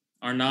 people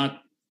are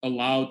not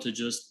allowed to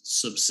just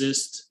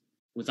subsist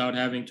without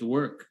having to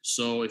work.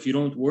 So if you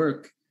don't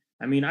work,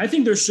 I mean, I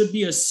think there should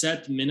be a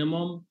set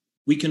minimum.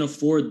 We can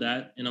afford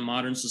that in a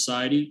modern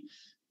society.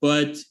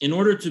 But in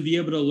order to be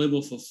able to live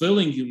a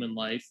fulfilling human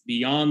life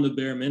beyond the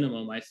bare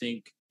minimum, I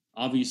think,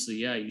 obviously,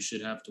 yeah, you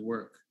should have to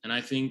work. And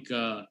I think,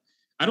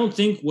 I don't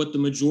think what the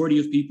majority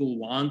of people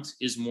want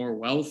is more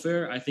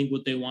welfare. I think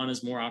what they want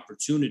is more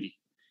opportunity.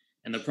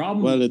 And the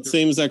problem... Well, it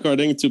seems,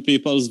 according to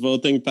people's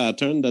voting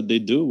pattern, that they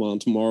do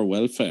want more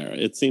welfare.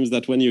 It seems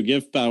that when you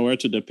give power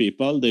to the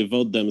people, they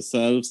vote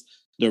themselves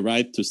the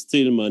right to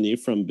steal money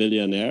from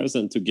billionaires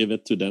and to give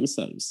it to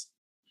themselves.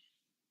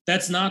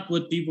 That's not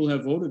what people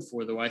have voted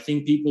for, though. I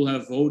think people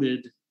have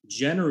voted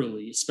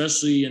generally,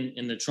 especially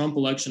in the Trump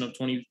election of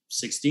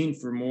 2016,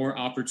 for more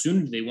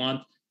opportunity. They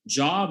want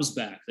jobs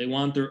back. They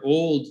want their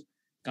old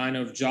kind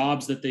of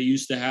jobs that they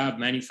used to have,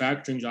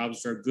 manufacturing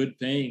jobs that are good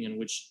paying and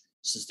which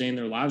sustain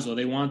their lives. Well,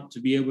 they want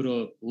to be able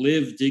to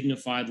live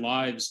dignified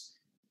lives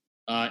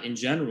in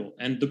general.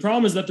 And the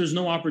problem is that there's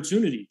no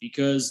opportunity,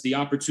 because the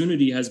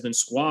opportunity has been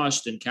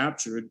squashed and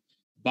captured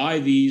by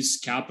these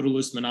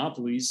capitalist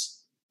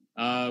monopolies,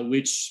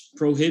 which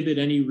prohibit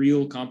any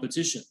real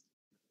competition.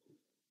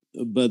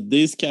 But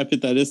these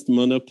capitalist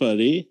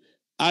monopoly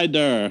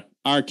either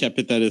are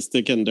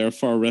capitalistic and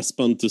therefore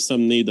respond to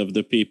some need of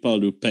the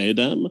people who pay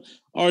them,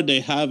 or they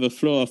have a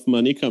flow of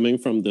money coming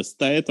from the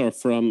state or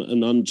from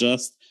an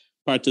unjust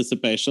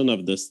participation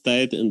of the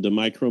state in the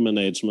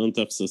micromanagement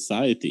of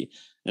society.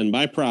 And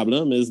my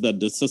problem is that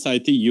the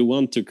society you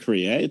want to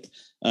create,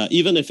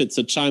 even if it's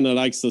a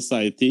China-like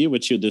society,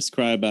 which you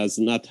describe as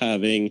not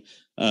having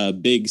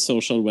big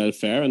social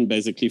welfare and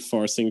basically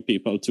forcing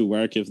people to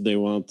work if they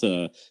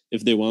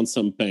want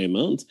some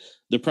payment.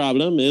 The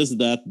problem is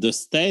that the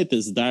state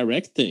is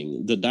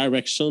directing the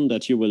direction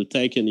that you will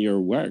take in your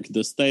work.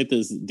 The state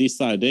is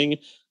deciding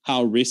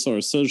how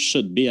resources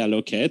should be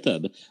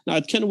allocated. Now,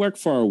 it can work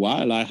for a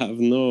while. I have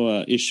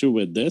no issue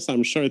with this.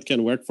 I'm sure it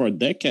can work for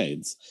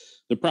decades.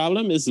 The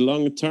problem is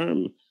long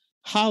term.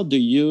 How do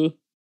you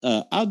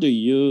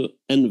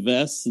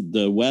invest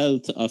the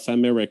wealth of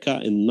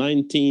America in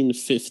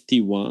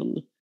 1951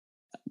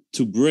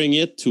 to bring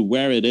it to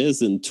where it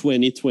is in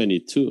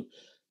 2022?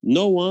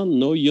 No one,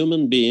 no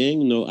human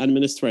being, no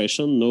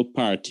administration, no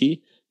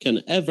party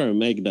can ever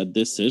make that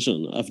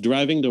decision of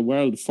driving the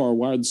world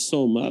forward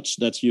so much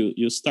that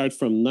you start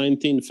from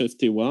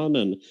 1951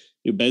 and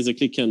you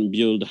basically can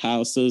build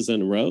houses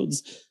and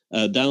roads.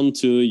 Down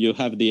to you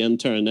have the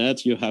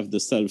internet, you have the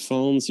cell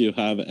phones, you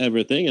have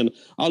everything. And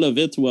all of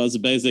it was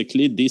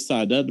basically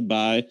decided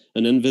by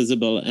an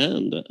invisible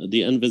hand,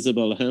 the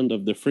invisible hand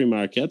of the free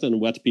market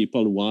and what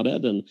people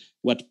wanted and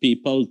what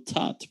people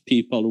thought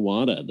people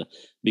wanted,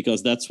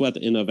 because that's what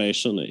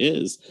innovation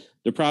is.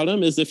 The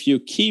problem is if you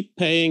keep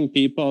paying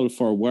people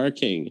for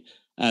working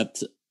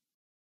at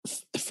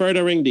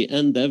furthering the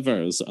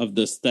endeavors of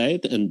the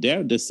state and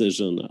their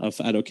decision of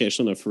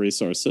allocation of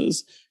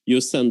resources, you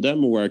send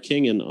them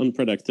working in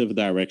unproductive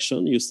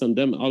direction. You send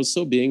them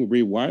also being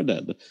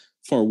rewarded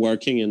for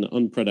working in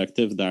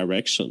unproductive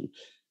direction.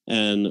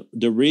 And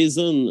the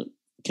reason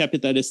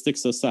capitalistic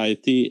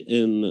society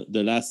in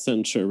the last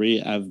century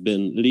have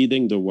been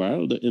leading the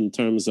world in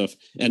terms of,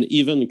 and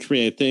even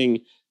creating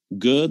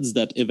goods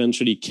that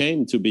eventually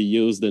came to be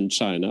used in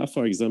China,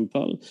 for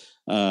example,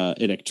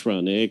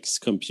 electronics,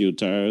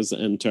 computers,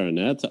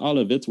 internet, all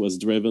of it was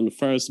driven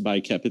first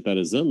by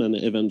capitalism and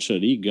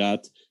eventually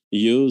got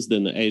used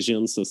in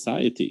Asian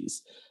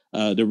societies.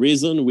 The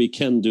reason we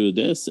can do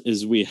this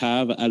is we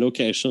have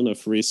allocation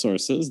of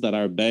resources that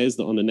are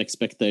based on an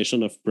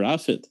expectation of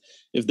profit.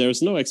 If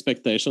there's no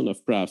expectation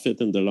of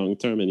profit in the long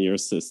term in your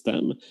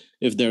system,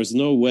 if there's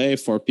no way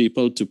for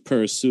people to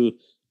pursue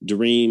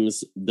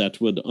dreams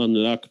that would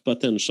unlock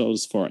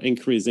potentials for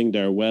increasing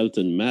their wealth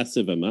in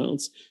massive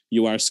amounts,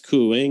 you are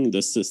skewing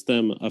the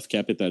system of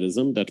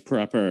capitalism that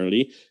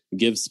properly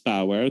gives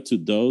power to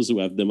those who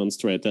have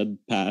demonstrated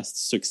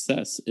past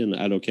success in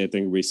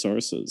allocating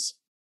resources.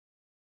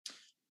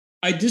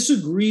 I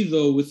disagree,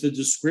 though, with the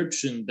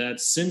description that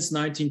since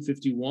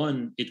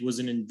 1951, it was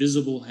an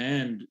invisible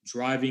hand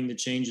driving the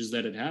changes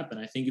that had happened.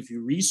 I think if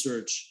you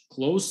research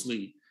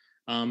closely,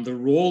 the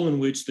role in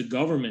which the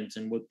government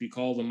and what we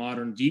call the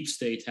modern deep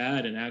state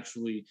had in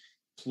actually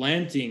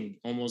planting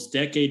almost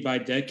decade by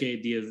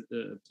decade,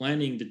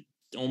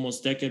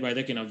 almost decade by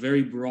decade, a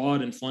very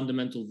broad and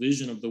fundamental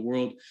vision of the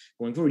world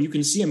going forward. You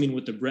can see,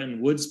 with the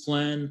Bretton Woods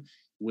plan,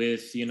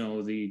 with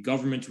the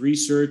government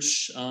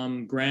research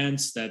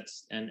grants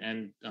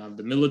and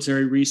the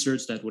military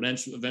research that would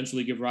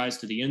eventually give rise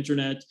to the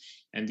internet,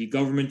 and the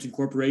government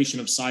incorporation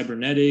of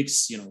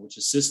cybernetics, which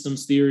is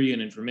systems theory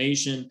and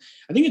information.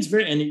 I think it's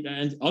very,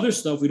 and other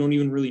stuff we don't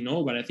even really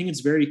know about. I think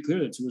it's very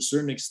clear to a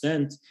certain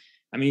extent.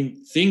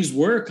 Things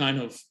were kind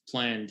of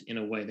planned in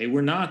a way. They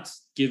were not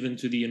given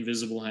to the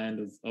invisible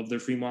hand of the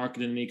free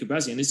market in any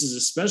capacity. And this is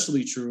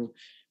especially true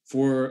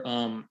for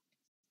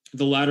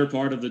the latter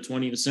part of the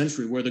 20th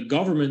century, where the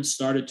government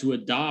started to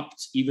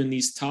adopt even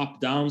these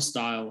top-down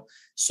style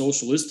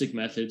socialistic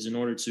methods in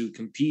order to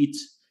compete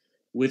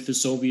with the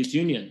Soviet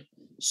Union.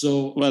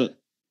 So, well,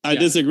 I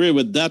disagree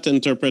with that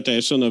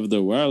interpretation of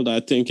the world.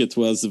 I think it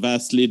was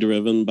vastly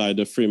driven by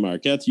the free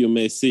market. You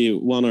may see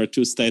one or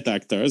two state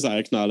actors. I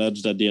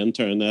acknowledge that the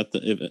internet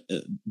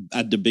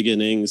at the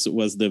beginnings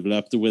was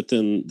developed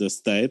within the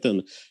state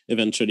and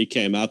eventually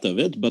came out of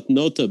it. But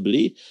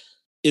notably,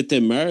 it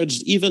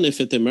emerged, even if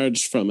it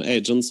emerged from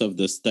agents of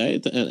the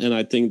state, and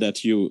I think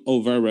that you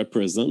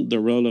overrepresent the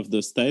role of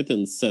the state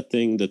in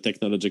setting the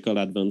technological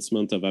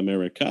advancement of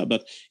America.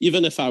 But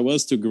even if I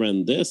was to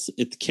grant this,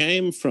 it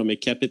came from a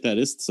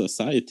capitalist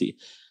society.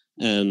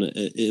 And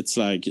it's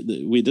like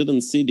we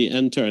didn't see the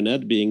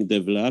internet being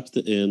developed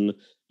in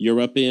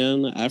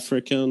European,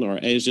 African, or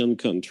Asian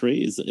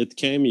countries. It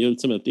came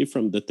ultimately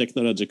from the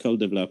technological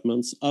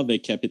developments of a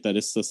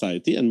capitalist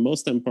society. And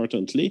most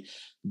importantly,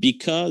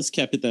 because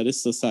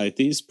capitalist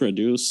societies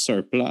produce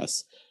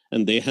surplus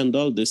and they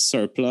handle this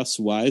surplus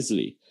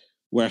wisely.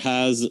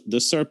 whereas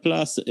the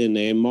surplus in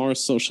a more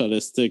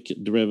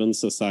socialistic-driven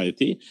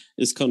society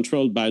is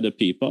controlled by the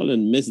people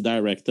and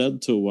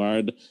misdirected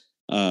toward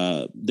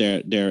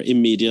their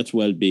immediate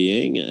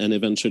well-being and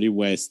eventually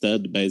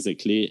wasted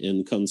basically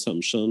in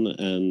consumption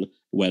and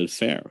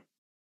welfare.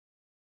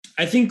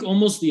 I think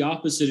almost the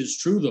opposite is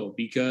true, though,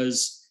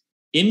 because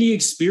in the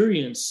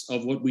experience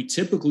of what we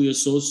typically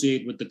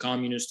associate with the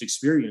communist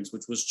experience,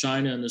 which was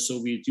China and the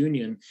Soviet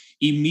Union,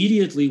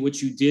 immediately what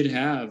you did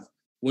have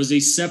was a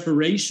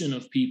separation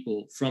of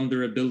people from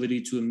their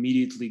ability to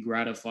immediately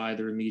gratify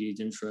their immediate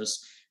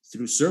interests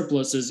through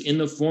surpluses in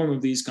the form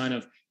of these kind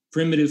of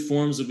primitive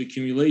forms of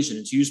accumulation.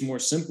 It's used more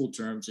simple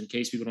terms in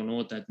case people don't know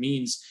what that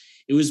means.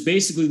 It was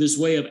basically this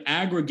way of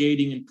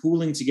aggregating and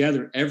pooling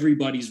together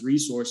everybody's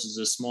resources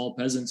as small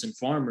peasants and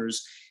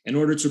farmers in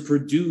order to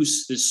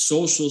produce this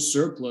social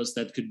surplus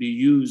that could be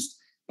used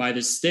by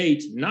the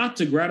state, not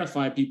to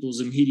gratify people's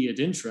immediate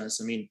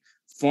interests. I mean,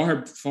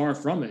 far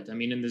from it. I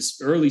mean, in this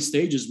early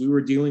stages, we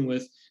were dealing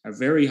with a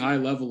very high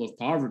level of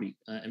poverty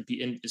and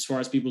as far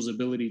as people's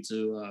ability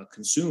to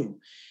consume.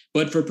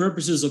 But for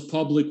purposes of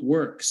public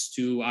works,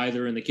 to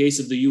either, in the case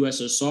of the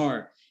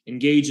USSR,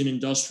 engage in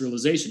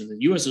industrialization. In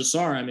the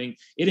USSR, I mean,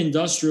 it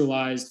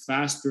industrialized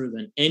faster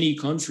than any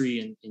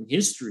country in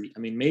history.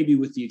 I mean, maybe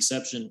with the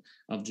exception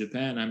of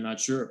Japan, I'm not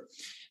sure.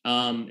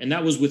 And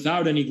that was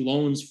without any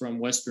loans from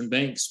Western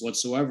banks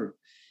whatsoever.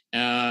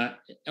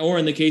 Or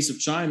in the case of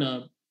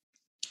China,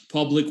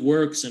 public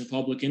works and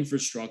public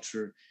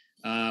infrastructure,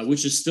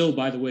 which is still,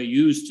 by the way,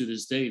 used to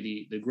this day,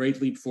 the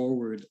Great Leap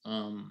Forward,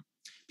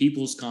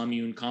 People's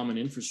Commune, common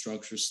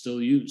infrastructure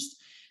still used.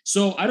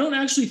 So I don't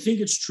actually think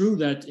it's true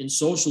that in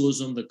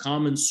socialism, the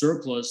common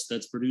surplus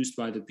that's produced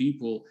by the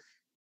people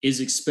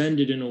is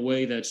expended in a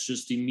way that's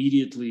just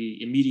immediate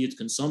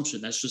consumption.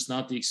 That's just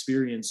not the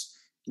experience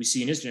we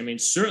see in history. I mean,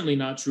 certainly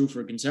not true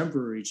for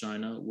contemporary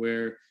China,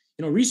 where,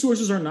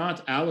 resources are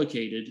not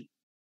allocated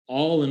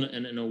all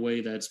in a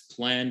way that's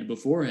planned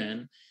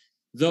beforehand.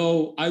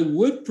 Though I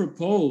would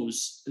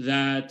propose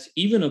that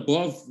even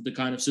above the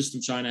kind of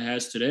system China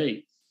has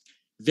today,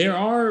 there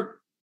are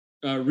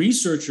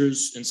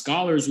researchers and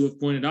scholars who have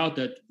pointed out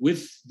that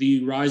with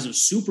the rise of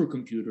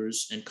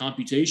supercomputers and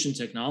computation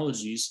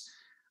technologies,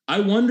 I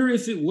wonder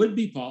if it would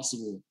be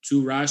possible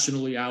to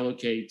rationally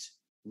allocate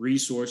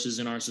resources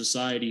in our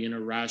society in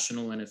a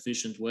rational and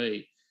efficient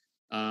way,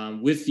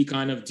 with the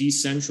kind of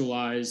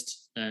decentralized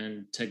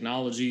and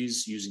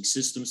technologies using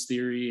systems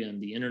theory and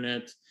the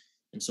internet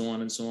and so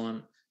on and so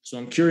on. So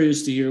I'm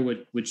curious to hear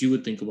what you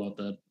would think about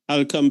that.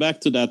 I'll come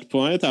back to that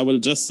point. I will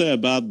just say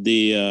about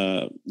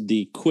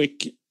the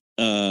quick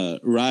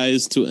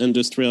rise to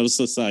industrial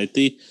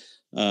society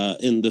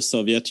in the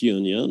Soviet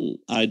Union.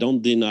 I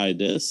don't deny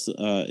this.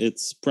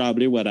 It's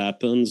probably what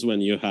happens when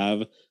you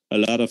have a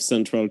lot of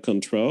central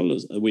control.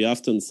 We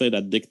often say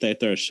that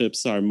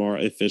dictatorships are more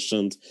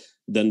efficient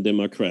than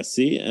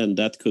democracy, and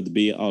that could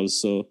be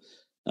also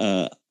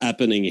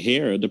happening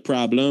here. The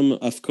problem,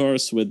 of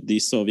course, with the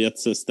Soviet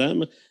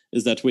system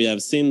is that we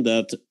have seen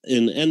that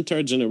in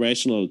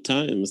intergenerational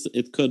times,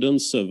 it couldn't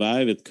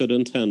survive, it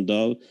couldn't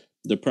handle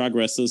the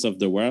progresses of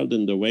the world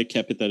in the way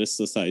capitalist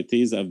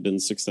societies have been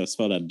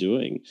successful at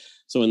doing.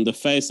 So in the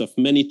face of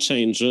many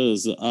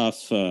changes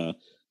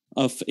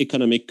of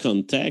economic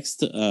context,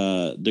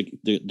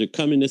 the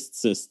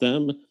communist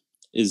system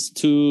is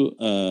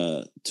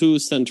too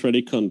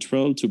centrally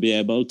controlled to be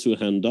able to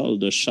handle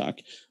the shock,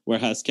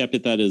 whereas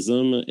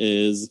capitalism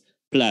is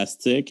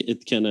plastic.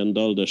 It can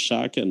handle the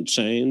shock and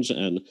change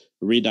and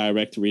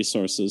redirect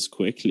resources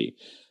quickly.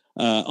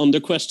 On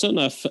the question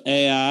of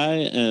AI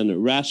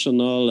and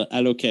rational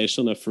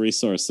allocation of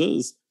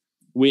resources,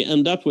 we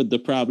end up with the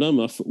problem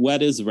of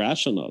what is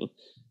rational,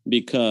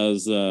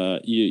 because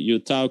you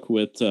talk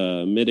with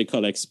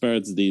medical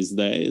experts these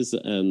days,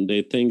 and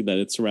they think that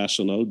it's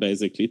rational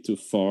basically to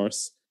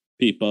force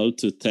people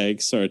to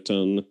take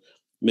certain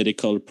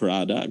medical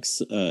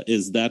products.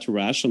 Is that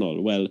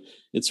rational? Well,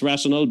 it's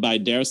rational by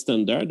their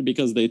standard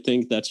because they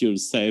think that you'll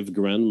save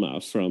grandma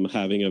from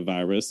having a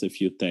virus if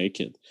you take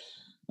it.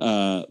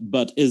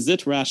 But is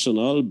it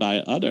rational by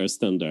other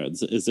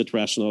standards? Is it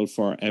rational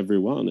for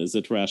everyone? Is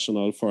it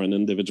rational for an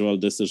individual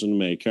decision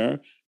maker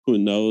who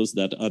knows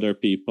that other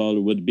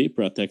people would be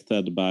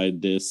protected by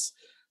this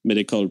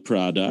medical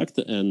product,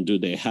 and do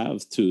they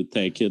have to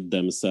take it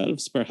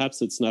themselves? Perhaps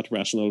it's not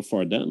rational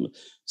for them.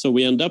 So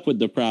we end up with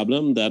the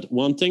problem that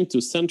wanting to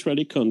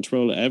centrally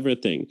control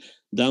everything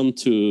down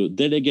to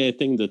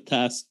delegating the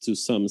task to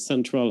some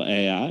central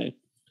AI,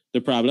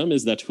 the problem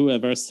is that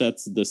whoever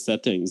sets the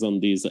settings on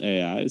these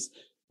AIs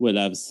will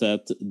have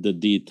set the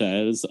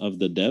details of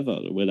the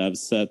devil, will have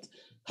set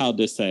how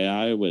this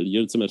AI will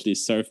ultimately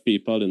serve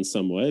people in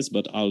some ways,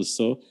 but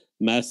also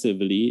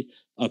massively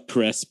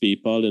oppress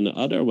people in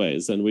other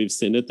ways. And we've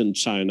seen it in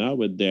China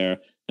with their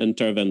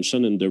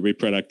intervention in the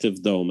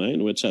reproductive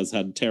domain, which has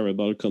had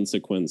terrible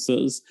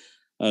consequences.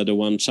 The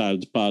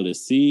one-child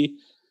policy,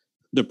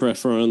 the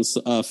preference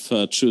of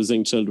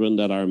choosing children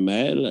that are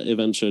male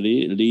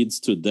eventually leads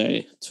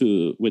today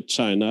with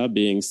China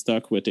being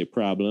stuck with a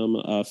problem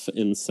of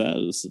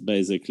incels,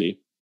 basically.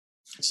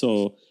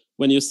 So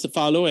when you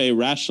follow a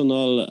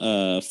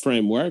rational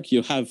framework,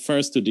 you have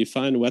first to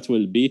define what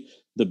will be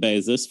the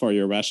basis for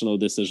your rational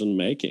decision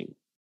making.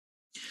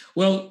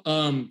 Well,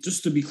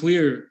 just to be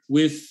clear,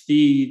 with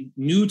the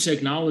new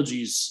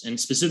technologies and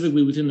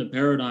specifically within the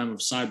paradigm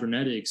of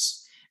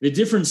cybernetics, the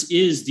difference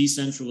is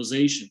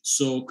decentralization.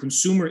 So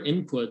consumer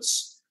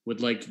inputs would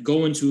like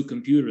go into a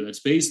computer that's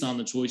based on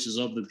the choices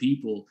of the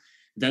people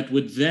that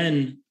would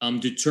then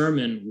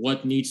determine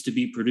what needs to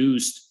be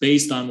produced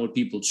based on what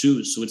people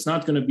choose. So it's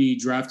not going to be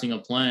drafting a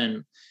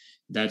plan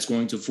that's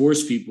going to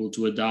force people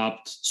to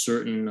adopt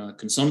certain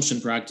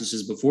consumption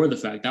practices before the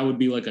fact. That would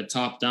be like a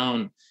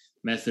top-down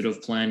method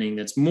of planning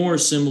that's more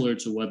similar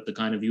to what the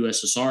kind of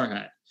USSR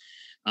had.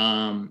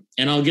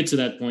 And I'll get to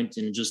that point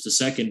in just a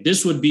second.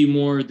 This would be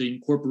more the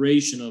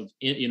incorporation of,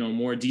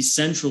 more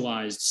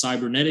decentralized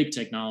cybernetic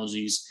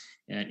technologies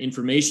and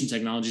information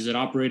technologies that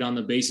operate on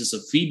the basis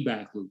of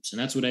feedback loops.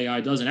 And that's what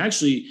AI does. And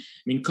actually,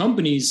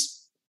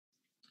 companies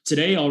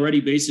today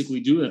already basically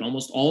do that.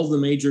 Almost all of the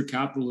major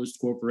capitalist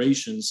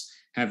corporations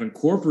have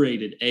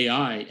incorporated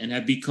AI and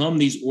have become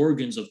these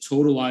organs of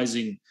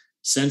totalizing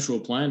central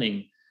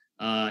planning,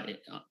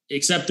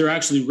 except they're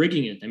actually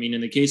rigging it.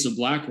 In the case of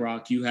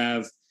BlackRock, you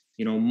have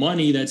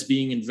money that's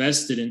being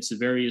invested into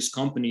various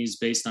companies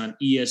based on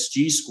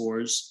ESG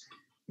scores,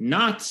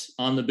 not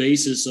on the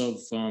basis of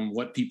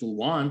what people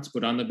want,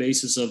 but on the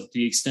basis of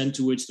the extent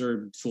to which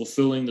they're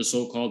fulfilling the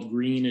so-called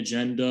green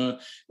agenda,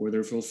 or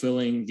they're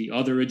fulfilling the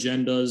other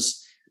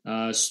agendas.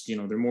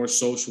 They're more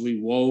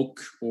socially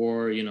woke,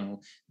 or,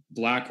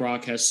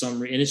 BlackRock has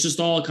some, and it's just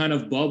all a kind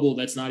of bubble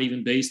that's not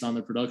even based on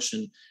the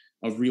production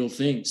of real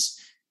things.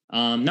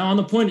 Now, on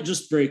the point,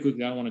 just very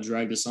quickly, I don't want to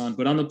drag this on,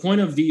 but on the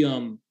point of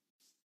the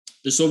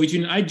Soviet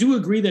Union, I do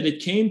agree that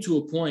it came to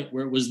a point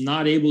where it was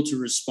not able to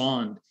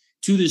respond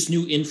to this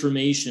new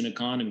information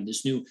economy,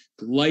 this new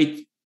light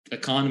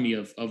economy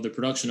of the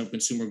production of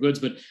consumer goods.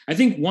 But I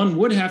think one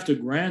would have to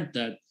grant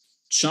that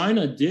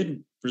China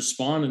did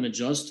respond and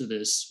adjust to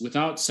this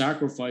without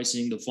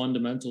sacrificing the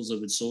fundamentals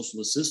of its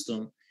socialist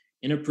system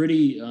in a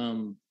pretty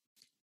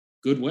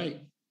good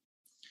way.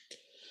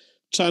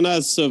 China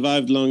has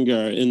survived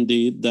longer,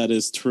 indeed, that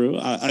is true.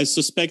 I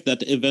suspect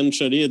that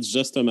eventually it's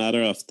just a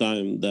matter of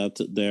time that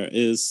there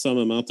is some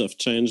amount of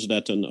change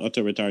that an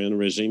authoritarian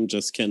regime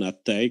just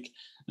cannot take.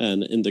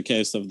 And in the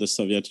case of the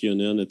Soviet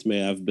Union, it may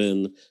have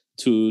been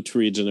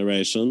 2-3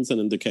 generations.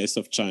 And in the case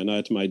of China,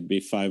 it might be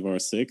 5 or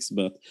 6.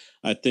 But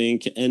I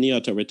think any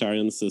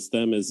authoritarian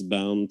system is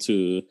bound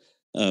to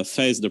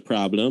face the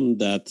problem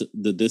that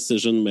the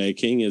decision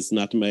making is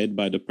not made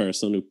by the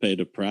person who paid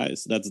the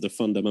price. That's the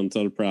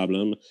fundamental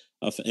problem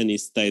of any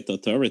state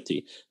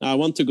authority. Now, I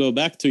want to go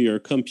back to your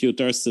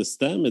computer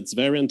system. It's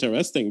very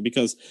interesting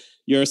because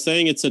you're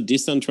saying it's a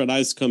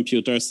decentralized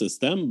computer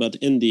system, but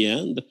in the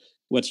end,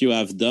 what you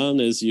have done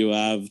is you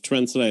have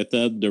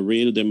translated the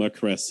real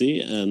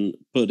democracy and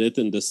put it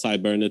in the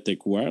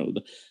cybernetic world.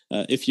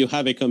 If you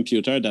have a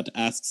computer that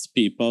asks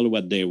people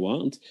what they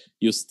want,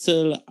 you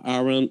still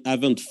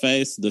haven't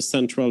faced the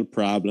central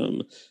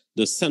problem,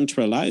 the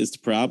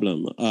centralized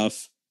problem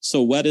of,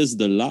 so what is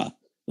the law?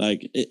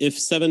 Like, if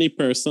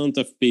 70%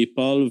 of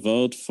people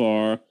vote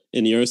for,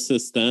 in your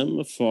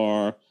system,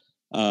 for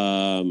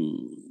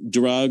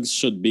drugs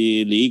should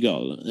be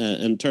legal,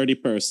 and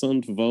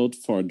 30% vote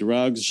for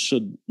drugs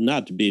should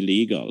not be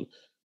legal,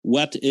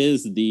 what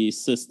is the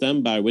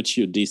system by which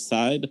you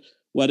decide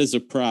what is a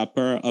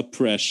proper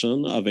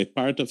oppression of a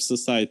part of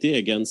society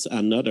against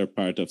another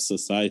part of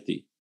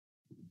society?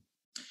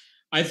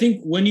 I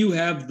think when you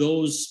have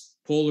those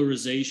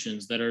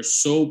polarizations that are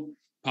so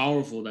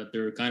powerful that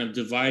they're kind of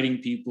dividing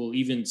people,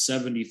 even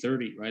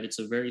 70-30, right? It's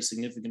a very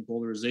significant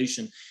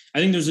polarization. I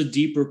think there's a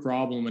deeper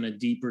problem and a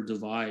deeper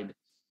divide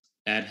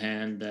at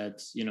hand that,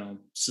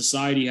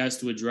 society has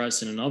to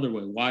address in another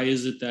way. Why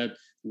is it that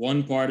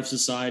one part of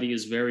society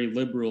is very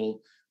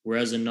liberal,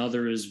 whereas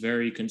another is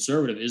very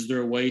conservative? Is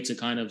there a way to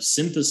kind of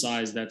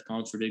synthesize that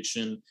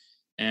contradiction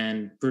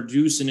and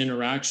produce an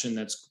interaction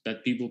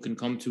that people can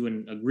come to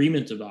an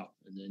agreement about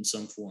in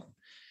some form?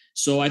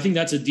 So I think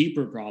that's a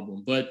deeper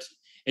problem. But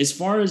as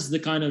far as the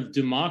kind of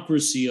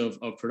democracy of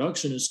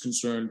production is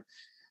concerned,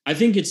 I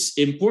think it's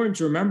important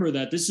to remember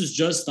that this is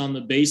just on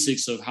the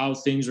basics of how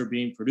things are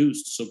being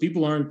produced. So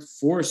people aren't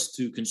forced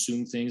to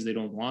consume things they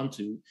don't want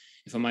to.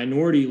 If a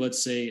minority,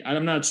 let's say,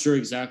 I'm not sure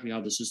exactly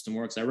how the system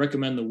works. I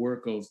recommend the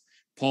work of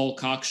Paul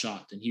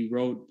Cockshott, and he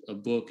wrote a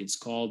book. It's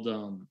called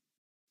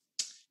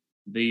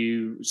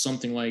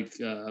something like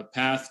A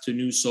Path to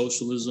New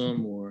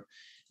Socialism, or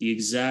the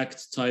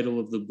exact title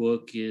of the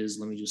book is,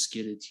 let me just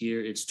get it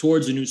here. It's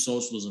Towards a New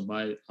Socialism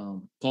by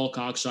Paul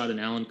Cockshott and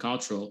Alan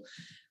Cottrell,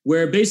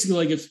 where basically,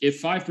 like,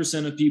 if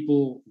 5% of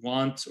people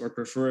want or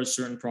prefer a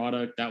certain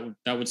product,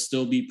 that would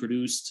still be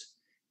produced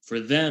for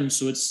them.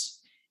 So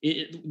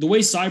the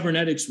way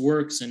cybernetics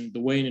works and the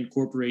way it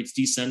incorporates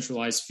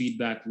decentralized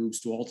feedback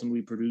loops to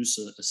ultimately produce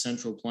a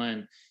central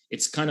plan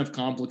it's kind of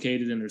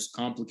complicated, and there's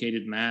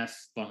complicated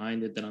math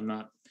behind it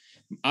that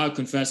I'll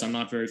confess I'm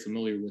not very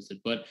familiar with it.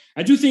 But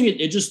I do think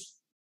it just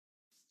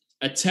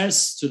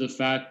attests to the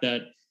fact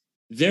that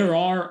there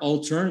are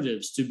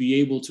alternatives to be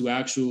able to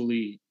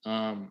actually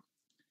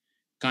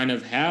kind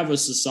of have a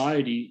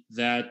society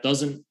that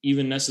doesn't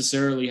even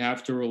necessarily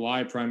have to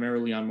rely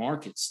primarily on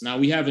markets. Now,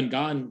 we haven't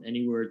gotten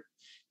anywhere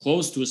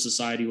close to a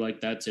society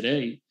like that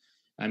today.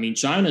 I mean,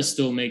 China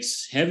still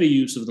makes heavy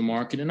use of the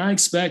market, and I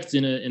expect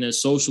in a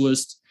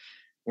socialist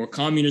or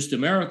communist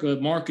America,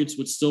 markets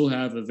would still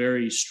have a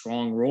very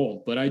strong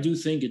role. But I do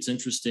think it's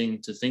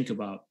interesting to think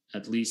about,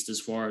 at least as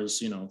far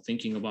as,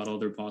 thinking about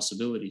other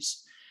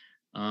possibilities.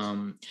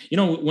 When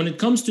it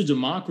comes to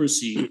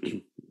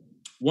democracy,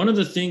 one of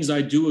the things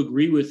I do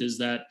agree with is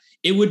that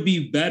it would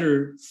be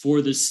better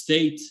for the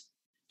state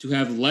to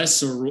have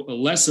less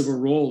of a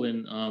role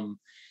in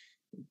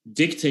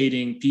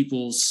dictating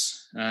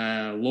people's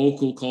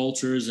local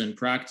cultures and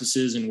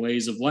practices and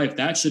ways of life.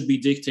 That should be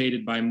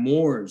dictated by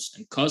mores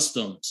and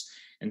customs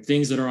and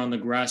things that are on the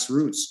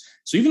grassroots.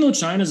 So even though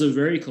China is a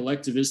very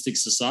collectivistic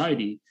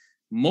society,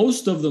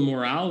 most of the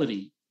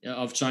morality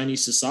of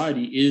Chinese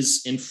society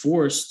is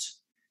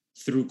enforced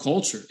through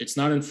culture. It's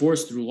not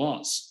enforced through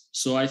laws.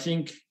 So I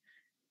think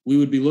we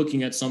would be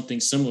looking at something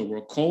similar,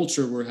 where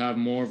culture will have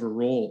more of a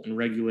role in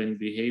regulating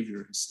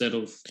behavior instead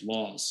of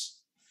laws.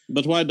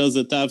 But why does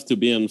it have to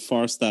be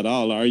enforced at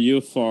all? Are you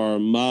for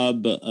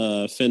mob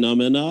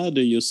phenomena?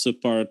 Do you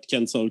support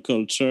cancel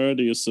culture?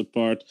 Do you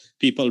support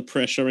people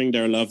pressuring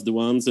their loved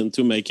ones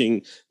into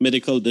making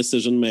medical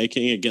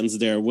decision-making against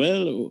their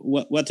will?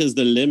 What is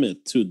the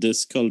limit to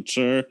this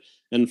culture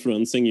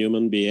influencing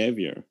human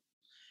behavior?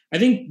 I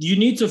think you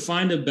need to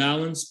find a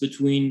balance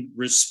between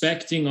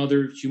respecting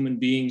other human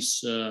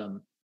beings'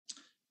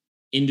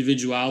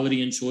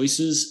 individuality and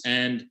choices,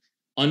 and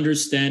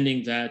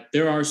understanding that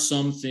there are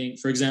something,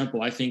 for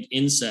example, I think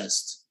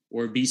incest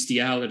or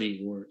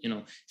bestiality or,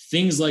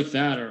 things like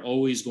that are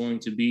always going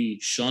to be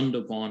shunned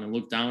upon and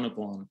looked down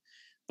upon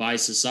by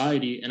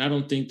society. And I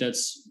don't think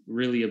that's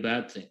really a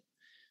bad thing.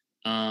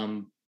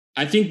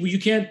 I think you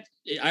can't,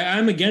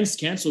 I'm against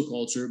cancel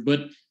culture,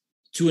 but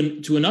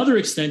to another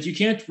extent, you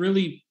can't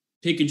really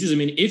pick and choose. I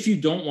mean, if you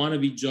don't want to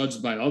be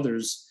judged by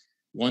others,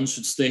 one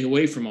should stay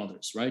away from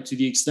others, right? To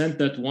the extent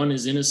that one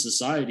is in a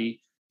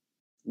society,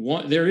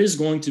 there is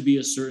going to be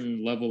a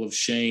certain level of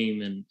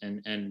shame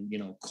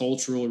and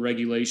cultural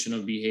regulation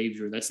of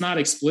behavior that's not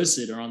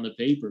explicit or on the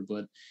paper,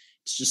 but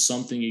it's just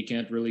something you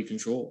can't really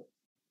control.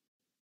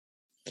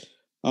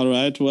 All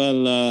right.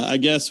 Well, I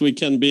guess we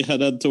can be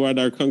headed toward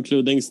our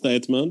concluding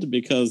statement,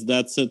 because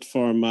that's it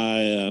for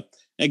my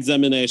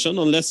examination,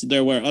 unless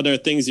there were other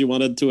things you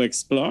wanted to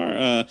explore.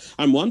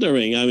 I'm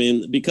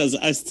wondering, because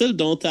I still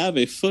don't have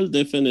a full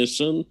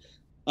definition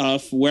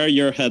of where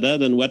you're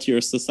headed and what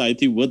your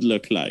society would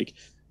look like,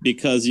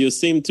 because you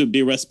seem to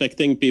be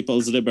respecting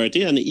people's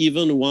liberty and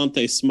even want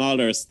a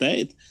smaller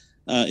state.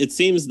 It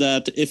seems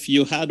that if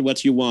you had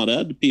what you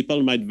wanted,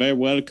 people might very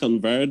well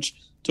converge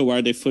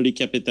toward a fully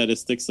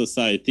capitalistic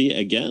society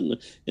again.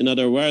 In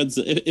other words,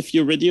 if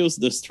you reduce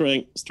the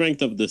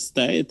strength of the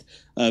state,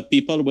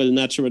 people will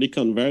naturally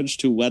converge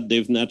to what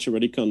they've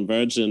naturally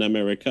converged in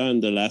America in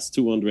the last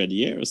 200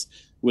 years,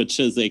 which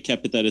is a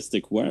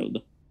capitalistic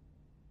world.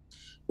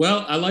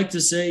 Well, I like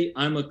to say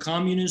I'm a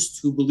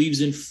communist who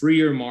believes in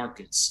freer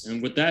markets.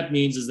 And what that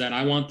means is that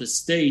I want the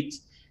state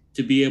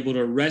to be able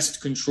to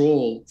wrest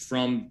control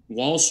from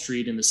Wall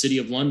Street and the City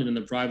of London and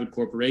the private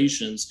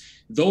corporations,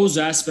 those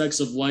aspects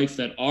of life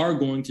that are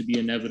going to be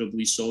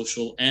inevitably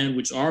social and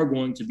which are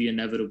going to be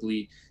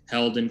inevitably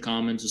held in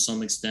common to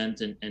some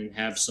extent and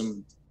have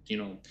some,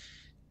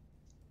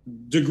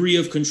 degree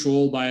of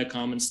control by a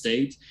common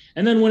state.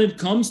 And then when it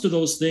comes to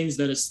those things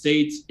that a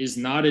state is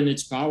not in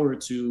its power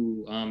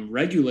to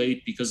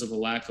regulate because of a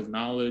lack of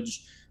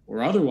knowledge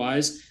or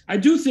otherwise, I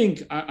do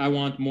think I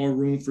want more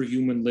room for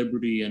human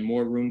liberty and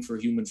more room for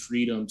human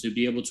freedom to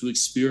be able to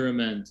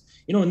experiment.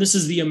 And this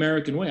is the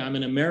American way. I'm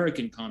an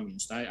American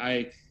communist.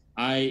 I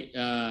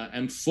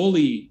am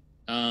fully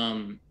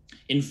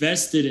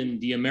invested in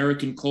the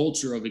American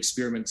culture of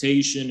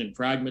experimentation and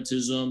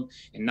pragmatism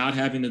and not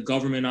having the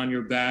government on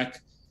your back,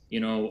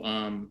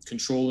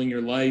 controlling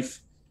your life.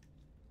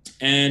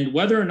 And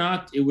whether or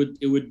not it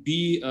would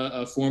be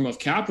a form of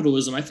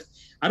capitalism,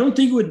 I don't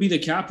think it would be the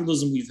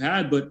capitalism we've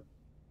had, but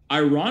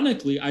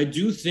ironically, I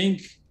do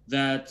think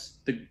that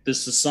the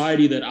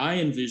society that I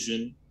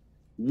envision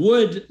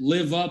would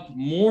live up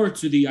more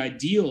to the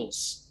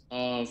ideals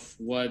of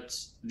what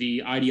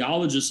the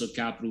ideologists of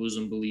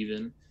capitalism believe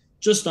in,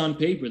 just on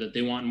paper, that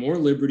they want more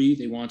liberty,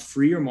 they want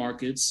freer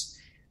markets,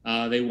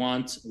 they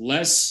want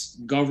less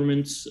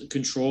government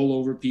control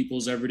over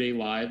people's everyday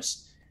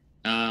lives.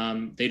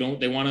 They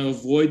want to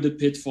avoid the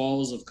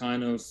pitfalls of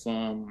kind of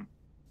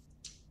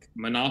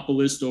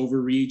monopolist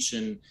overreach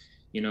and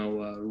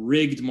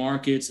rigged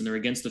markets, and they're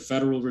against the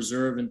Federal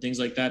Reserve and things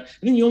like that. I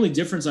think the only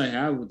difference I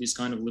have with these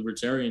kind of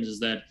libertarians is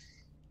that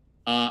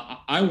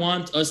I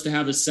want us to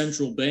have a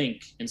central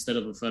bank instead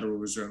of a Federal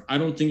Reserve. I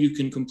don't think you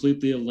can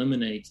completely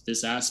eliminate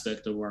this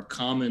aspect of our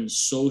common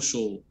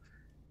social,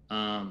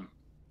 um,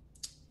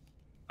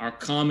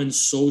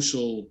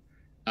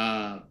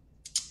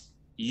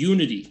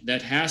 unity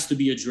that has to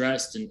be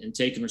addressed and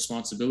taken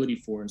responsibility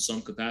for in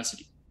some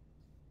capacity.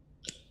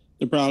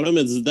 The problem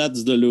is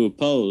that's the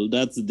loophole.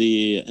 That's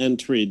the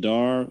entry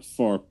door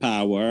for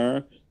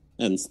power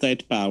and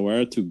state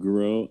power to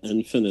grow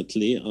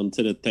infinitely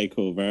until it takes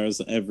over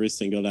every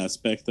single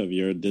aspect of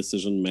your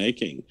decision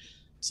making.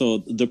 So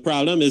the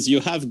problem is you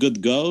have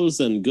good goals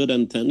and good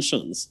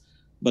intentions,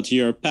 but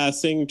you're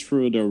passing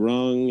through the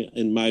wrong,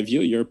 in my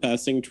view, you're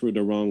passing through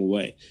the wrong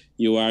way.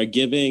 You are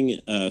giving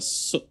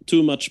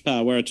too much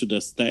power to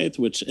the state,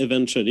 which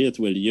eventually it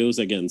will use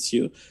against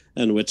you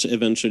and which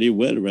eventually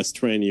will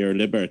restrain your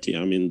liberty.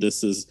 I mean,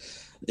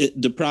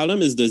 the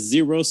problem is the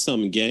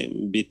zero-sum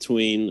game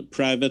between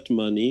private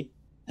money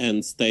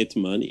and state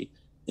money.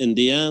 In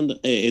the end,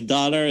 a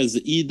dollar is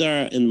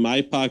either in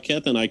my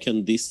pocket and I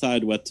can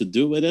decide what to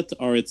do with it,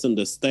 or it's in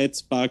the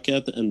state's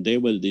pocket and they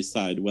will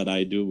decide what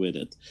I do with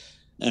it.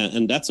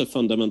 And that's a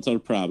fundamental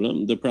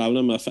problem. The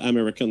problem of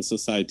American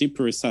society,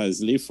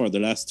 precisely for the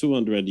last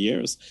 200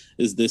 years,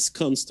 is this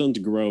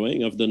constant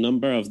growing of the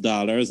number of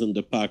dollars in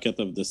the pocket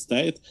of the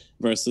state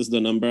versus the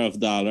number of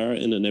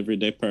dollars in an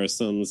everyday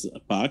person's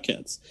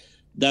pockets.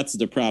 That's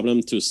the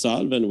problem to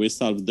solve, and we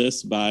solve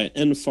this by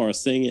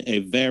enforcing a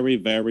very,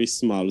 very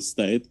small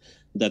state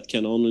that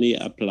can only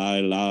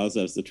apply laws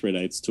as it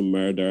relates to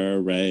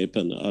murder, rape,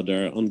 and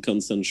other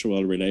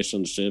unconsensual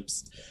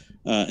relationships.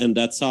 And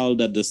that's all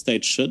that the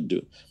state should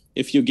do.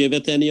 If you give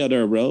it any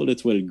other role,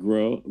 it will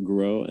grow,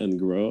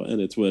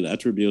 and it will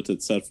attribute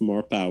itself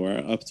more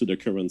power up to the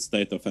current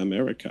state of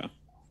America.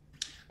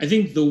 I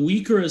think the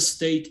weaker a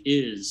state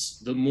is,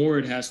 the more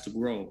it has to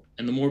grow.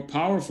 And the more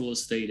powerful a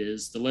state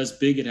is, the less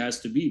big it has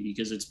to be,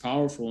 because it's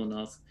powerful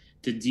enough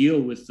to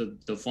deal with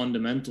the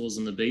fundamentals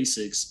and the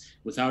basics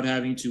without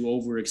having to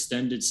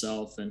overextend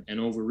itself and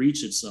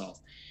overreach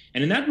itself.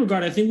 And in that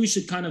regard, I think we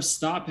should kind of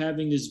stop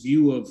having this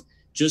view of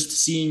just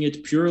seeing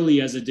it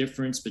purely as a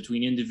difference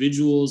between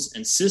individuals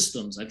and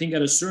systems. I think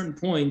at a certain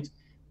point,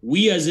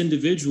 we as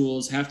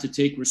individuals have to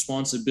take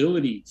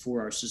responsibility for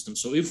our system.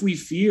 So if we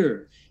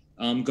fear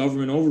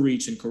government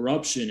overreach and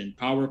corruption and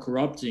power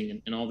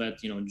corrupting and all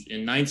that, in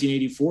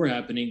 1984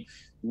 happening,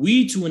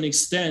 we to an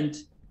extent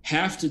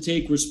have to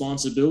take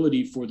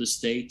responsibility for the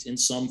state in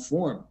some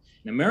form.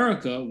 In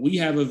America, we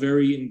have a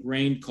very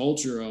ingrained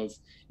culture of,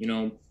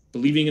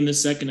 believing in the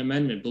Second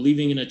Amendment,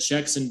 believing in a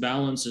checks and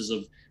balances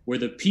of where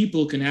the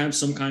people can have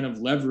some kind of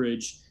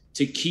leverage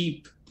to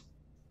keep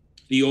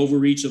the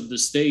overreach of the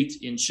state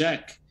in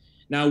check.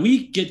 Now,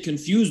 we get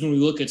confused when we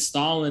look at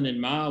Stalin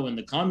and Mao and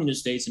the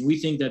communist states, and we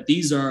think that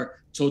these are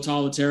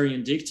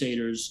totalitarian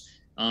dictators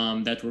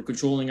that were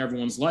controlling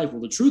everyone's life.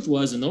 Well, the truth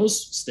was, in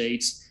those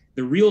states,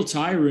 the real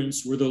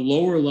tyrants were the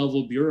lower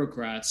level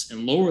bureaucrats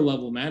and lower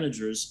level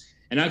managers.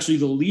 And actually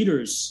the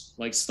leaders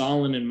like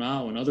Stalin and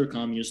Mao and other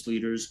communist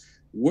leaders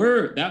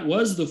that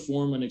was the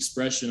form and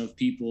expression of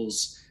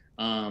people's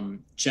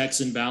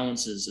checks and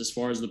balances as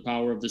far as the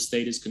power of the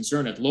state is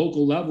concerned. At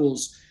local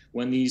levels,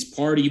 when these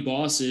party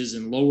bosses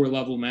and lower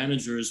level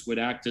managers would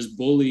act as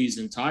bullies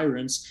and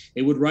tyrants,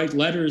 they would write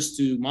letters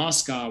to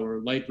Moscow or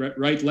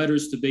write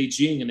letters to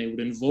Beijing, and they would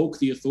invoke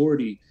the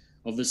authority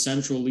of the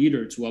central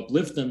leader to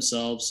uplift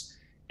themselves.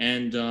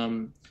 And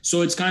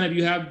so it's kind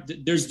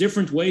of, there's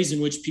different ways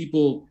in which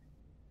people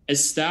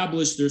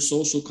establish their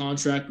social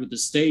contract with the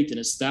state and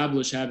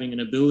establish having an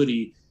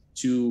ability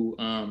to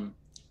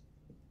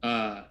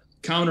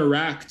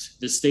counteract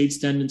the state's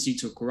tendency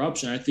to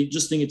corruption. I think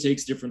it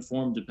takes different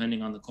form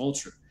depending on the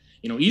culture.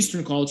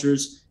 Eastern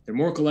cultures, they're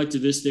more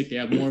collectivistic. They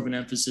have more of an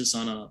emphasis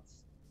on a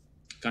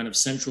kind of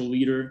central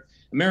leader.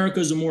 America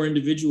is a more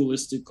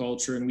individualistic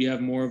culture, and we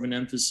have more of an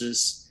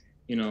emphasis,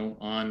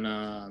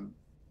 on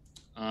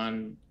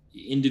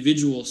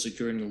individual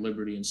security and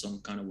liberty in some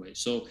kind of way.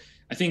 So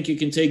I think it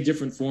can take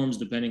different forms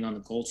depending on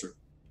the culture.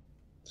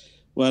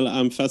 Well,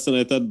 I'm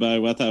fascinated by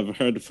what I've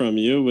heard from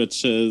you,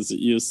 which is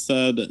you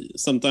said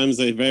sometimes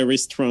a very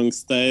strong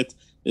state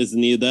is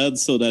needed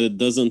so that it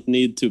doesn't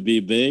need to be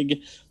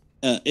big.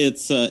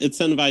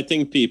 It's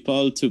inviting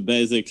people to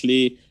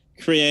basically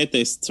create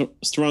a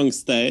strong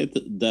state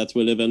that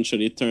will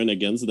eventually turn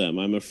against them.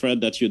 I'm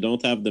afraid that you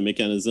don't have the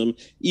mechanism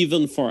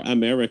even for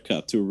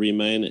America to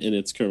remain in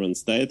its current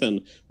state.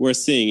 And we're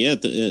seeing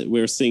it.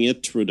 We're seeing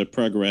it through the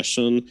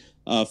progression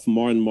of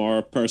more and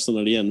more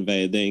personally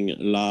invading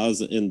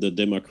laws in the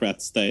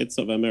Democrat states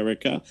of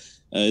America.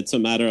 It's a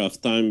matter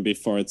of time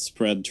before it's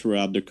spread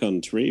throughout the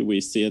country. We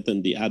see it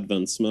in the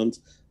advancement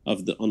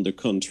on the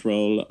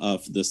control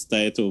of the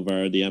state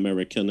over the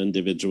American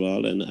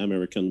individual and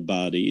American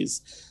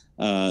bodies.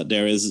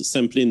 There is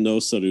simply no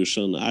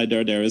solution.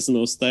 Either there is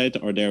no state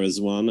or there is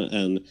one,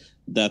 and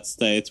that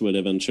state will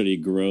eventually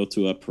grow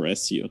to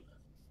oppress you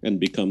and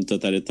become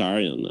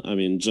totalitarian. I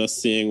mean,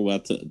 just seeing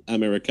what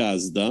America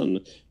has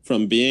done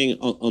from being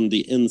on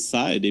the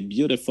inside, a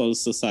beautiful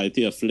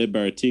society of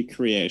liberty,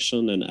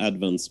 creation, and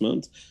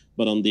advancement,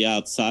 but on the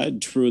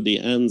outside, through the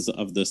ends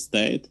of the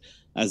state,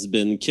 has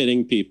been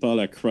killing people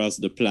across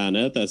the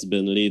planet, has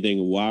been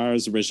leading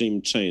wars,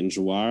 regime change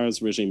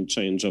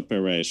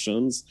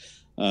operations.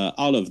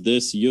 All of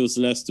this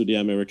useless to the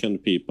American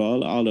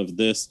people, all of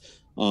this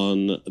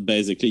on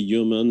basically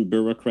human,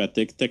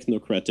 bureaucratic,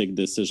 technocratic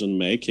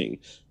decision-making.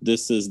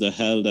 This is the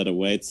hell that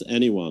awaits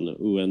anyone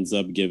who ends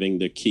up giving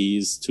the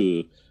keys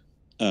to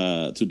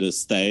the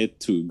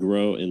state to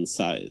grow in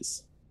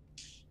size.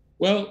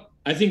 Well,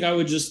 I think I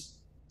would just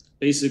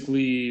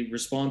basically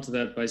respond to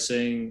that by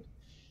saying,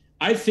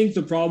 I think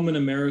the problem in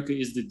America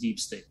is the deep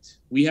state.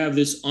 We have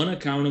this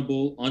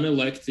unaccountable,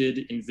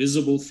 unelected,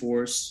 invisible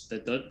force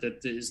that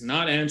is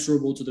not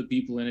answerable to the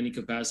people in any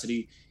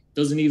capacity,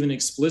 doesn't even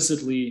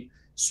explicitly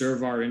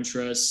serve our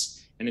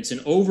interests, and it's an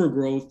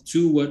overgrowth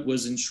to what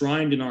was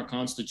enshrined in our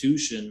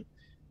Constitution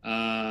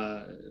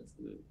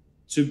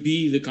to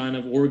be the kind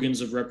of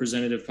organs of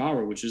representative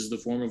power, which is the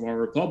form of our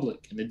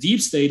republic. And the deep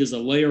state is a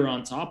layer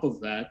on top of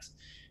that,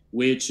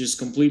 which is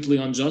completely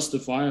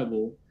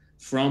unjustifiable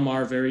from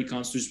our very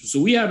Constitution. So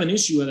we have an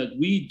issue that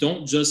we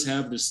don't just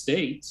have the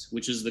state,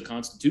 which is the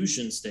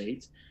Constitution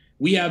state.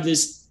 We have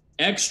this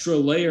extra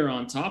layer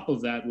on top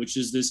of that, which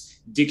is this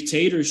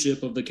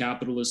dictatorship of the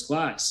capitalist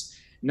class.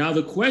 Now,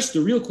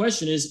 the real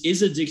question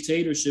is a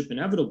dictatorship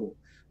inevitable?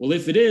 Well,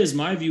 if it is,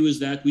 my view is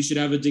that we should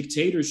have a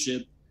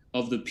dictatorship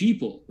of the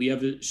people.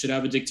 Should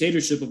have a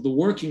dictatorship of the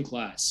working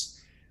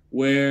class,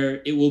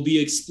 where it will be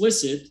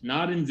explicit,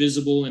 not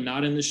invisible and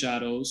not in the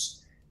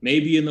shadows,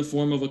 maybe in the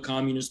form of a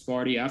communist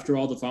party. After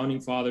all, the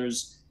founding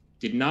fathers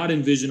did not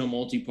envision a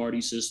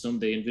multi-party system.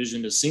 They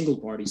envisioned a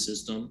single-party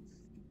system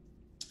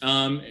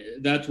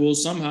that will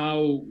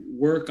somehow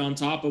work on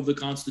top of the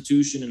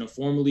Constitution in a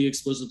formally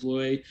explicit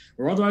way,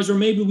 or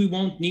maybe we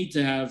won't need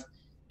to have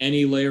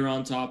any layer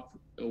on top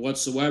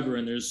whatsoever,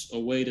 and there's a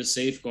way to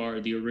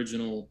safeguard the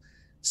original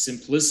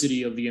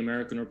simplicity of the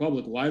American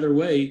Republic. Well, either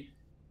way,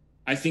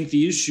 I think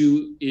the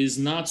issue is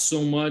not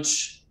so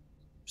much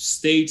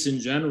states in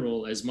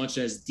general as much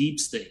as deep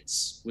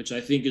states, which I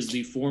think is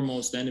the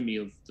foremost enemy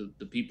of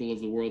the people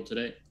of the world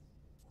today.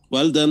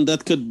 Well, then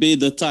that could be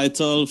the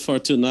title for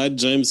tonight.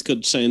 James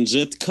could change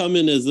it.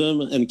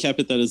 Communism and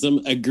capitalism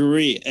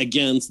agree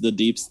against the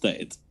deep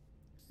state.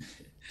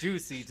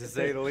 Juicy, to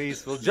say the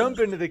least. We'll jump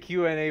into the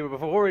Q&A, but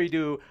before we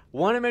do,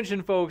 want to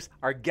mention, folks,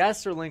 our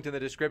guests are linked in the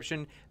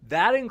description.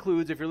 That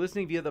includes, if you're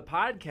listening via the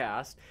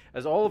podcast,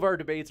 as all of our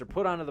debates are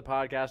put onto the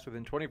podcast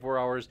within 24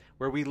 hours,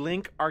 where we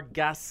link our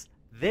guests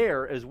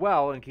there as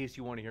well, in case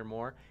you want to hear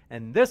more.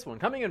 And this one,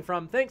 coming in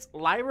from, thanks,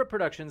 Lyra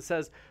Productions,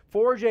 says,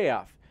 for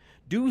JF,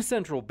 do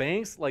central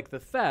banks like the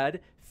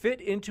Fed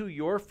fit into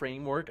your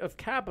framework of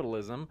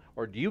capitalism,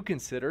 or do you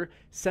consider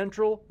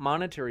central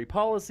monetary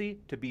policy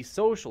to be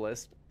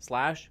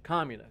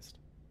socialist/communist?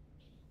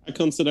 I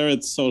consider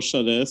it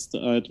socialist.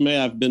 It may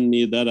have been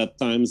needed at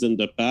times in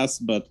the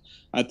past, but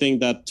I think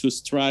that to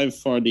strive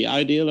for the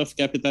ideal of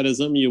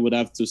capitalism, you would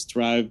have to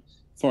strive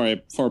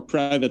for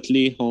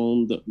privately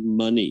owned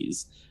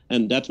monies.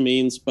 And that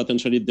means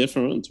potentially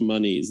different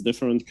monies,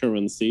 different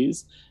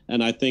currencies.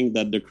 And I think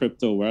that the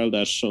crypto world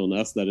has shown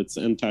us that it's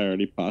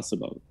entirely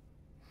possible.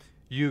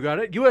 You got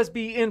it.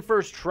 USB in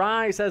first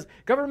try says,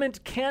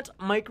 government can't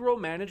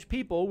micromanage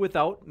people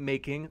without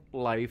making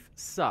life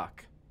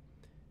suck.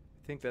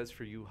 I think that's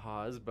for you,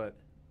 Haas, but...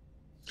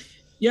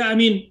 Yeah, I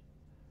mean,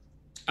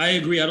 I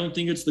agree. I don't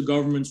think it's the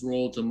government's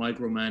role to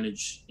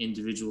micromanage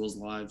individuals'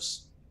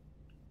 lives.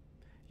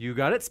 You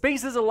got it.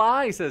 Space is a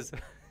lie, says...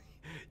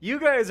 You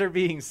guys are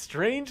being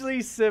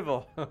strangely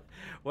civil.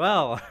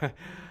 Well,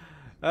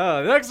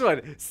 next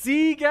one.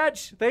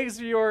 C-Getch, thanks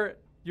for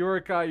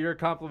your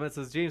compliments.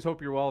 Says James,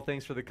 hope you're well.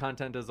 Thanks for the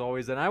content as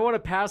always. And I want to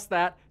pass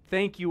that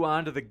thank you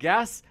on to the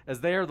guests, as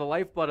they are the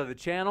lifeblood of the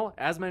channel.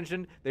 As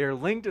mentioned, they are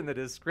linked in the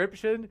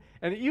description.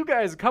 And you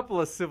guys, a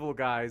couple of civil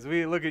guys.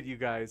 We look at you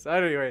guys.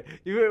 Anyway,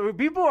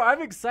 people,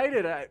 I'm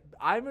excited.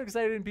 I'm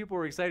excited, and people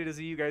are excited to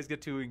see you guys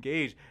get to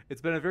engage.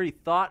 It's been a very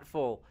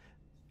thoughtful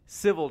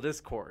civil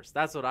discourse.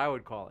 That's what I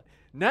would call it.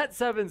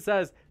 Net7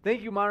 says,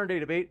 thank you, Modern Day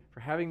Debate, for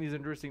having these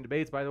interesting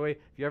debates. By the way, if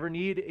you ever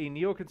need a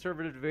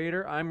neoconservative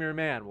debater, I'm your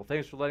man. Well,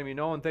 thanks for letting me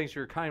know, and thanks for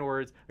your kind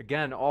words.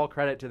 Again, all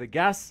credit to the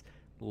guests,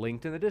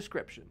 linked in the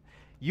description.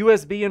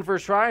 USB in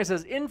first try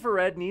says,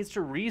 Infrared needs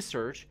to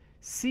research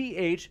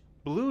CH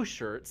Blue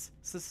Shirts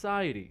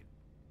Society.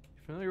 You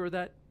familiar with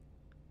that?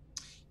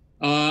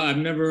 I've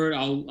never heard.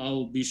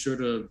 I'll be sure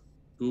to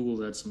Google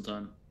that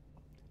sometime.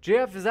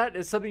 JF, is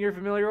that something you're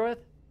familiar with?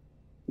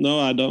 No,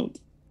 I don't.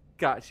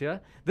 Gotcha.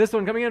 This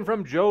one coming in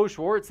from Joe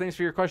Schwartz. Thanks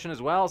for your question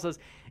as well. Says,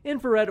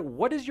 Infrared,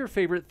 what is your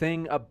favorite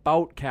thing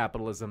about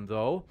capitalism,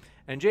 though?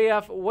 And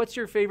JF, what's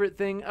your favorite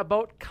thing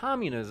about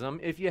communism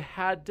if you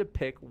had to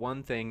pick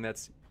one thing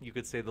that's, you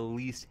could say, the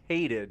least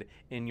hated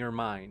in your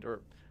mind,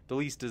 or the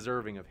least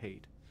deserving of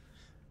hate?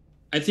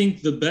 I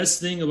think the best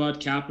thing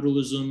about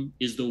capitalism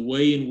is the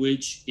way in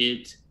which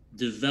it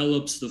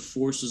develops the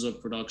forces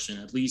of production,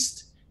 at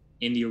least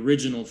in the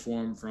original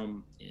form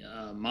from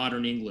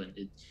modern England.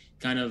 It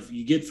kind of,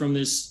 you get from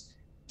this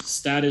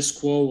status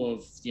quo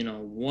of,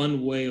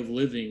 one way of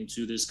living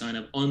to this kind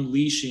of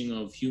unleashing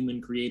of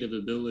human creative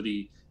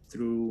ability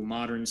through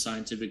modern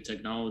scientific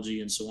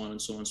technology and so on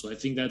and so on. So I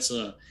think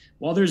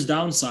while there's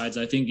downsides,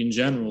 I think in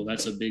general,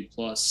 that's a big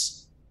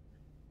plus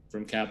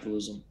from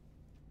capitalism.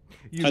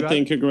 I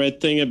think a great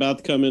thing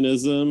about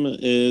communism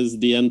is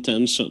the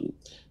intention,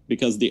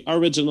 because the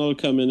original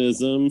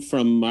communism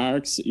from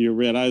Marx, you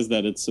realize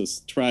that it's a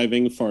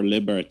striving for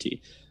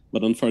liberty.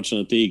 But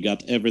unfortunately, he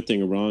got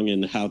everything wrong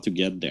in how to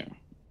get there.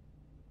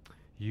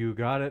 You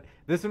got it.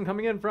 This one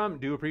coming in from,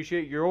 do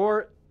appreciate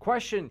your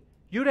question.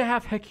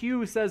 Yuda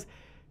Heku says,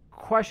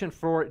 question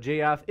for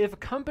JF. If a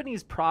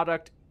company's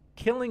product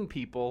killing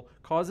people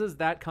causes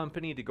that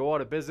company to go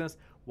out of business,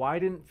 why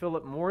didn't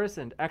Philip Morris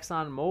and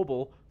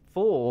ExxonMobil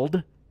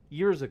fold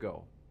years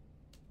ago?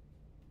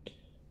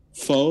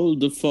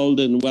 Fold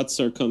in what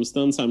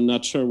circumstance? I'm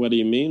not sure what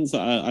he means.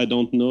 I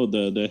don't know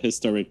the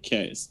historic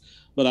case.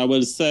 But I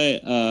will say,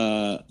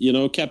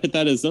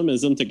 capitalism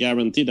isn't a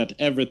guarantee that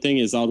everything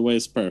is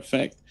always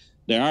perfect.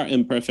 There are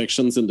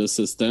imperfections in the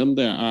system.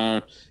 There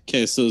are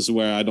cases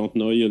where,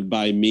 you'll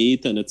buy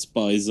meat and it's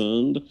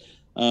poisoned.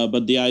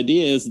 But the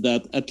idea is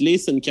that, at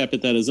least in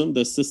capitalism,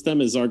 the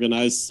system is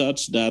organized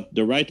such that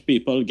the right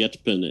people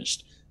get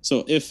punished.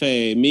 So if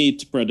a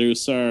meat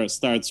producer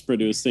starts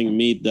producing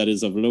meat that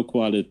is of low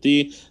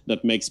quality,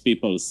 that makes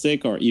people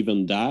sick or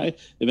even die,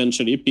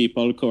 eventually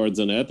people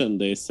coordinate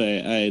and they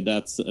say, hey,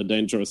 that's a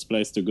dangerous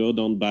place to go,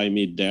 don't buy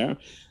meat there.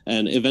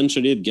 And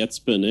eventually it gets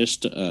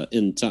punished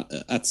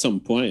at some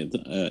point.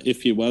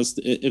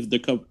 If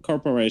the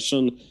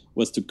corporation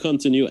was to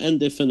continue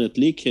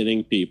indefinitely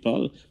killing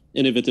people,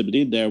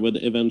 inevitably there would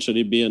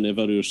eventually be an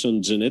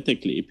evolution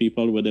genetically.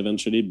 People would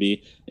eventually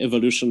be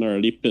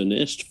evolutionarily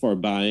punished for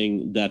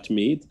buying that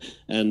meat,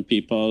 and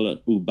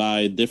people who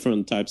buy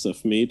different types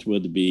of meat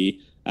would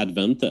be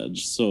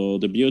advantaged. So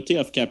the beauty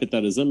of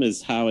capitalism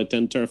is how it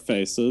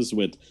interfaces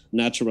with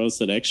natural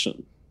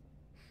selection.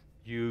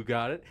 You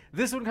got it.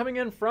 This one coming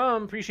in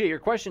from, appreciate your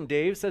question,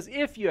 Dave, says,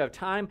 if you have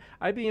time,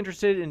 I'd be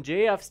interested in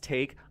JF's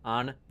take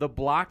on the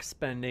bloc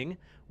spending,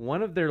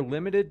 one of their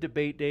limited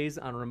debate days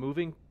on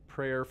removing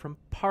prayer from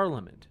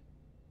Parliament.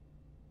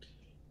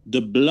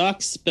 The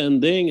bloc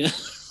spending,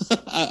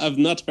 I've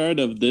not heard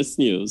of this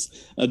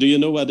news. Do you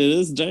know what it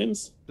is,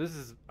 James?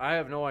 I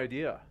have no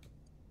idea.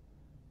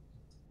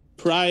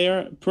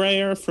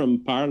 Prayer from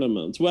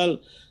Parliament. Well,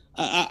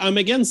 I'm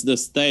against the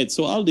state.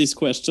 So all these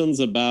questions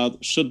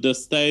about should the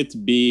state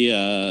be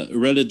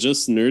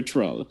religious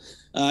neutral,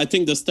 I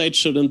think the state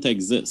shouldn't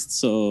exist.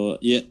 So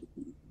yeah,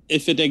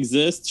 if it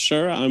exists,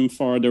 sure, I'm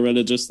for the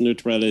religious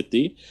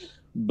neutrality.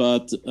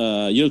 But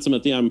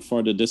ultimately, I'm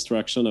for the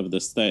destruction of the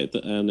state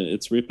and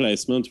its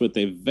replacement with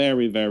a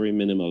very, very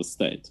minimal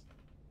state.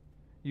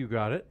 You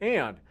got it.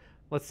 And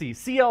let's see.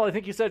 CL, I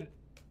think you said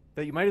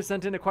that you might have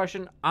sent in a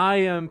question. I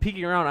am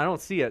peeking around. I don't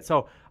see it.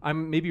 So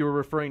maybe you were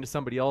referring to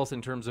somebody else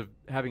in terms of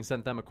having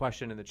sent them a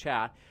question in the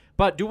chat.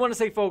 But do want to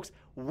say, folks,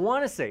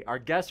 our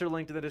guests are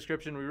linked in the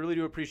description. We really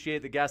do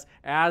appreciate the guests,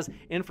 as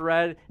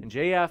Infrared and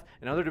JF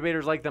and other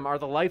debaters like them are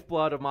the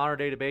lifeblood of modern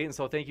day debate. And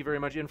so thank you very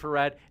much,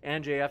 Infrared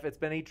and JF. It's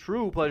been a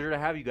true pleasure to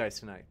have you guys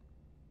tonight.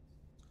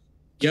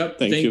 Yep.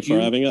 Thank you for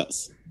having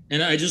us.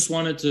 And I just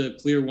wanted to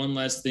clear one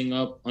last thing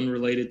up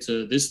unrelated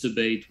to this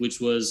debate, which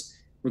was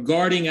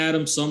regarding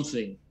Adam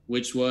Something,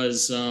 which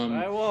was hold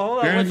on.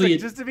 Apparently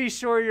just to be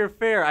sure you're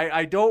fair.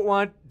 I don't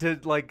want to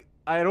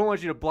I don't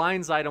want you to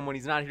blindside him when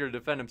he's not here to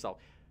defend himself.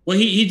 Well,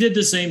 he did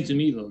the same to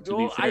me, though, to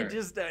be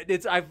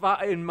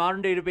fair. In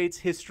modern day debates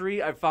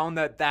history, I've found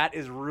that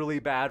is really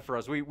bad for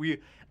us.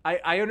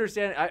 I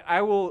understand.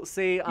 I will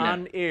say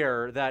on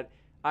air that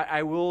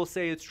I will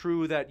say it's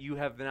true that you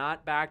have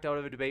not backed out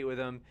of a debate with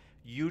him.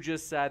 You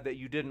just said that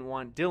you didn't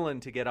want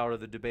Dylan to get out of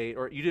the debate,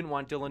 or you didn't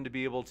want Dylan to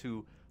be able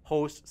to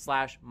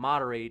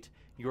host/moderate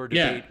your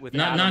debate with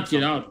Adam. Not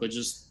get out, but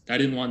just I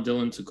didn't want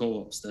Dylan to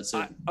co-host. That's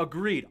it.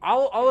 Agreed.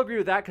 I'll agree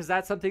with that, because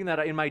that's something that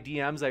in my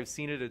DMs I've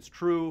seen it. It's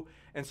true.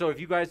 And so if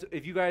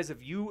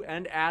you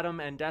and Adam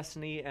and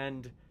Destiny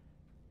and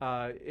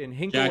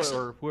Hinkle Jackson,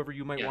 or whoever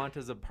you might want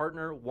as a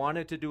partner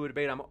wanted to do a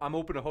debate, I'm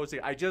open to hosting.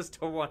 I just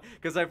don't want,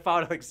 because I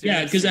found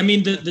because I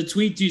mean the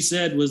tweet you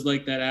said was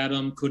like that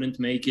Adam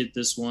couldn't make it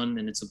this one,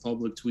 and it's a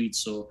public tweet.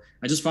 So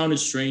I just found it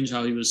strange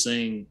how he was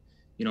saying,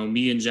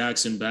 me and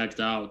Jackson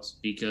backed out,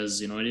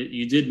 because,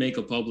 you did make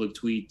a public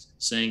tweet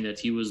saying that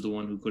he was the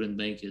one who couldn't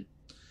make it.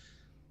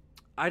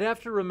 I'd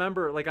have to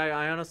remember,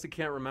 I honestly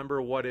can't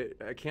remember what it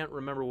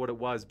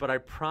was, but I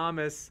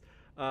promise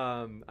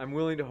I'm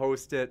willing to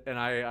host it, and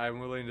I'm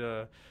willing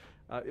to.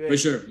 For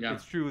sure, yeah.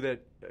 It's true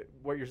that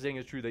what you're saying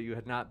is true, that you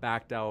had not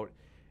backed out.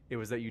 It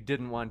was that you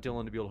didn't want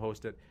Dylan to be able to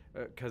host it.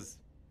 Because,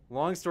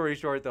 long story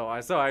short,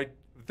 though,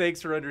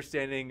 thanks for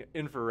understanding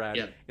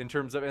Infrared in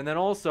terms of, and then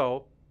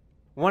also,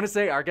 want to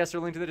say our guests are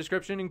linked in the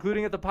description,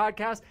 including at the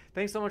podcast.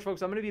 Thanks so much,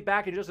 folks. I'm going to be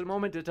back in just a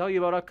moment to tell you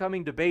about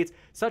upcoming debates,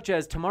 such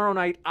as tomorrow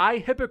night, I,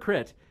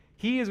 Hypocrite.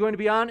 He is going to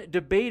be on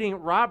debating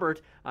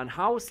Robert on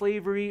how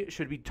slavery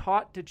should be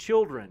taught to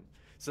children.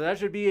 So that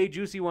should be a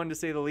juicy one to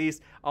say the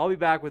least. I'll be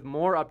back with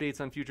more updates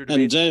on future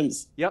debates. And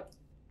James. Yep.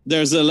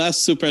 There's a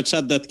last super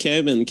chat that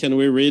came in. Can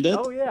we read it?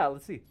 Oh, yeah.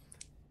 Let's see.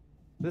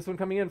 This one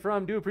coming in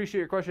from, do appreciate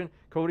your question.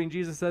 Coding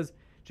Jesus says,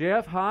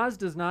 JF Haas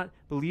does not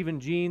believe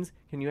in genes.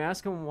 Can you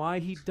ask him why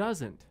he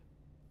doesn't?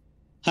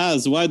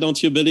 Haas, why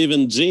don't you believe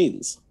in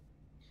genes?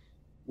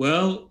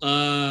 Well,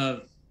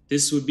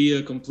 this would be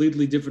a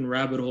completely different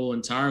rabbit hole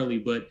entirely,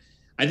 but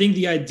I think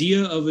the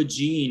idea of a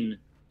gene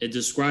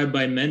described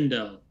by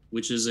Mendel,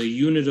 which is a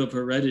unit of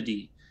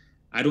heredity,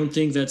 I don't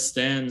think that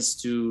stands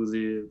to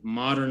the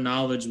modern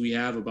knowledge we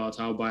have about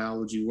how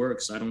biology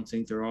works. I don't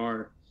think there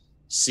are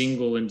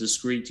single and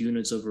discrete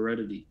units of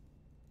heredity.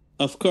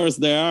 Of course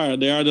there are.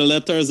 They are the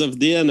letters of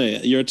DNA.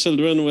 Your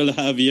children will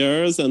have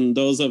yours and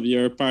those of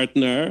your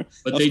partner.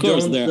 But of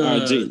course there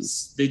are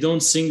genes. They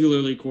don't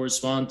singularly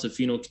correspond to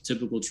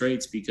phenotypical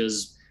traits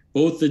because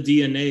both the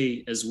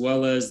DNA as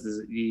well as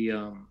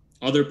the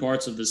other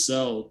parts of the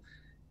cell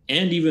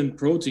and even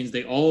proteins,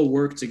 they all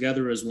work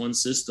together as one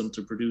system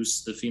to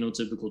produce the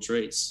phenotypical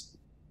traits.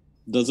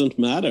 Doesn't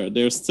matter.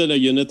 There's still a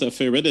unit of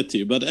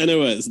heredity. But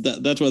anyways,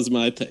 that was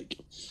my take.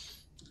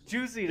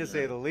 Juicy to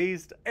say the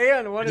least.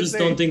 And I just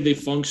don't think they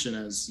function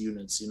as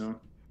units, you know?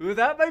 Ooh,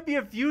 that might be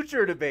a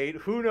future debate.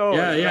 Who knows?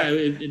 Yeah,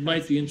 it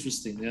might be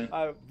interesting,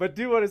 yeah. But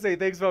do want to say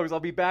thanks, folks. I'll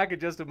be back in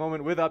just a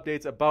moment with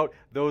updates about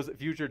those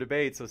future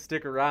debates, so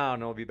stick around,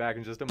 and I'll be back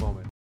in just a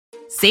moment.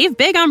 Save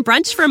big on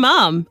brunch for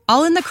mom,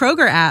 all in the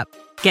Kroger app.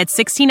 Get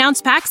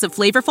 16-ounce packs of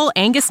flavorful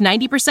Angus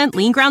 90%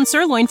 lean ground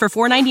sirloin for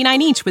 $4.99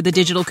 each with a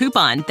digital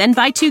coupon. Then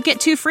buy 2,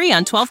 get 2 free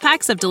on 12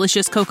 packs of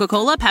delicious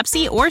Coca-Cola,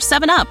 Pepsi, or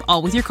 7-Up,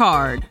 all with your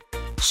card.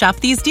 Shop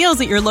these deals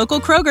at your local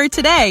Kroger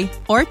today,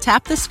 or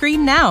tap the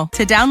screen now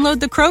to download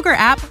the Kroger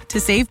app to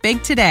save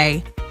big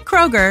today.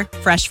 Kroger,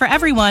 fresh for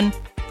everyone.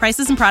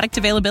 Prices and product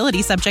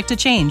availability subject to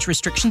change.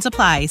 Restrictions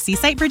apply. See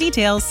site for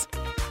details.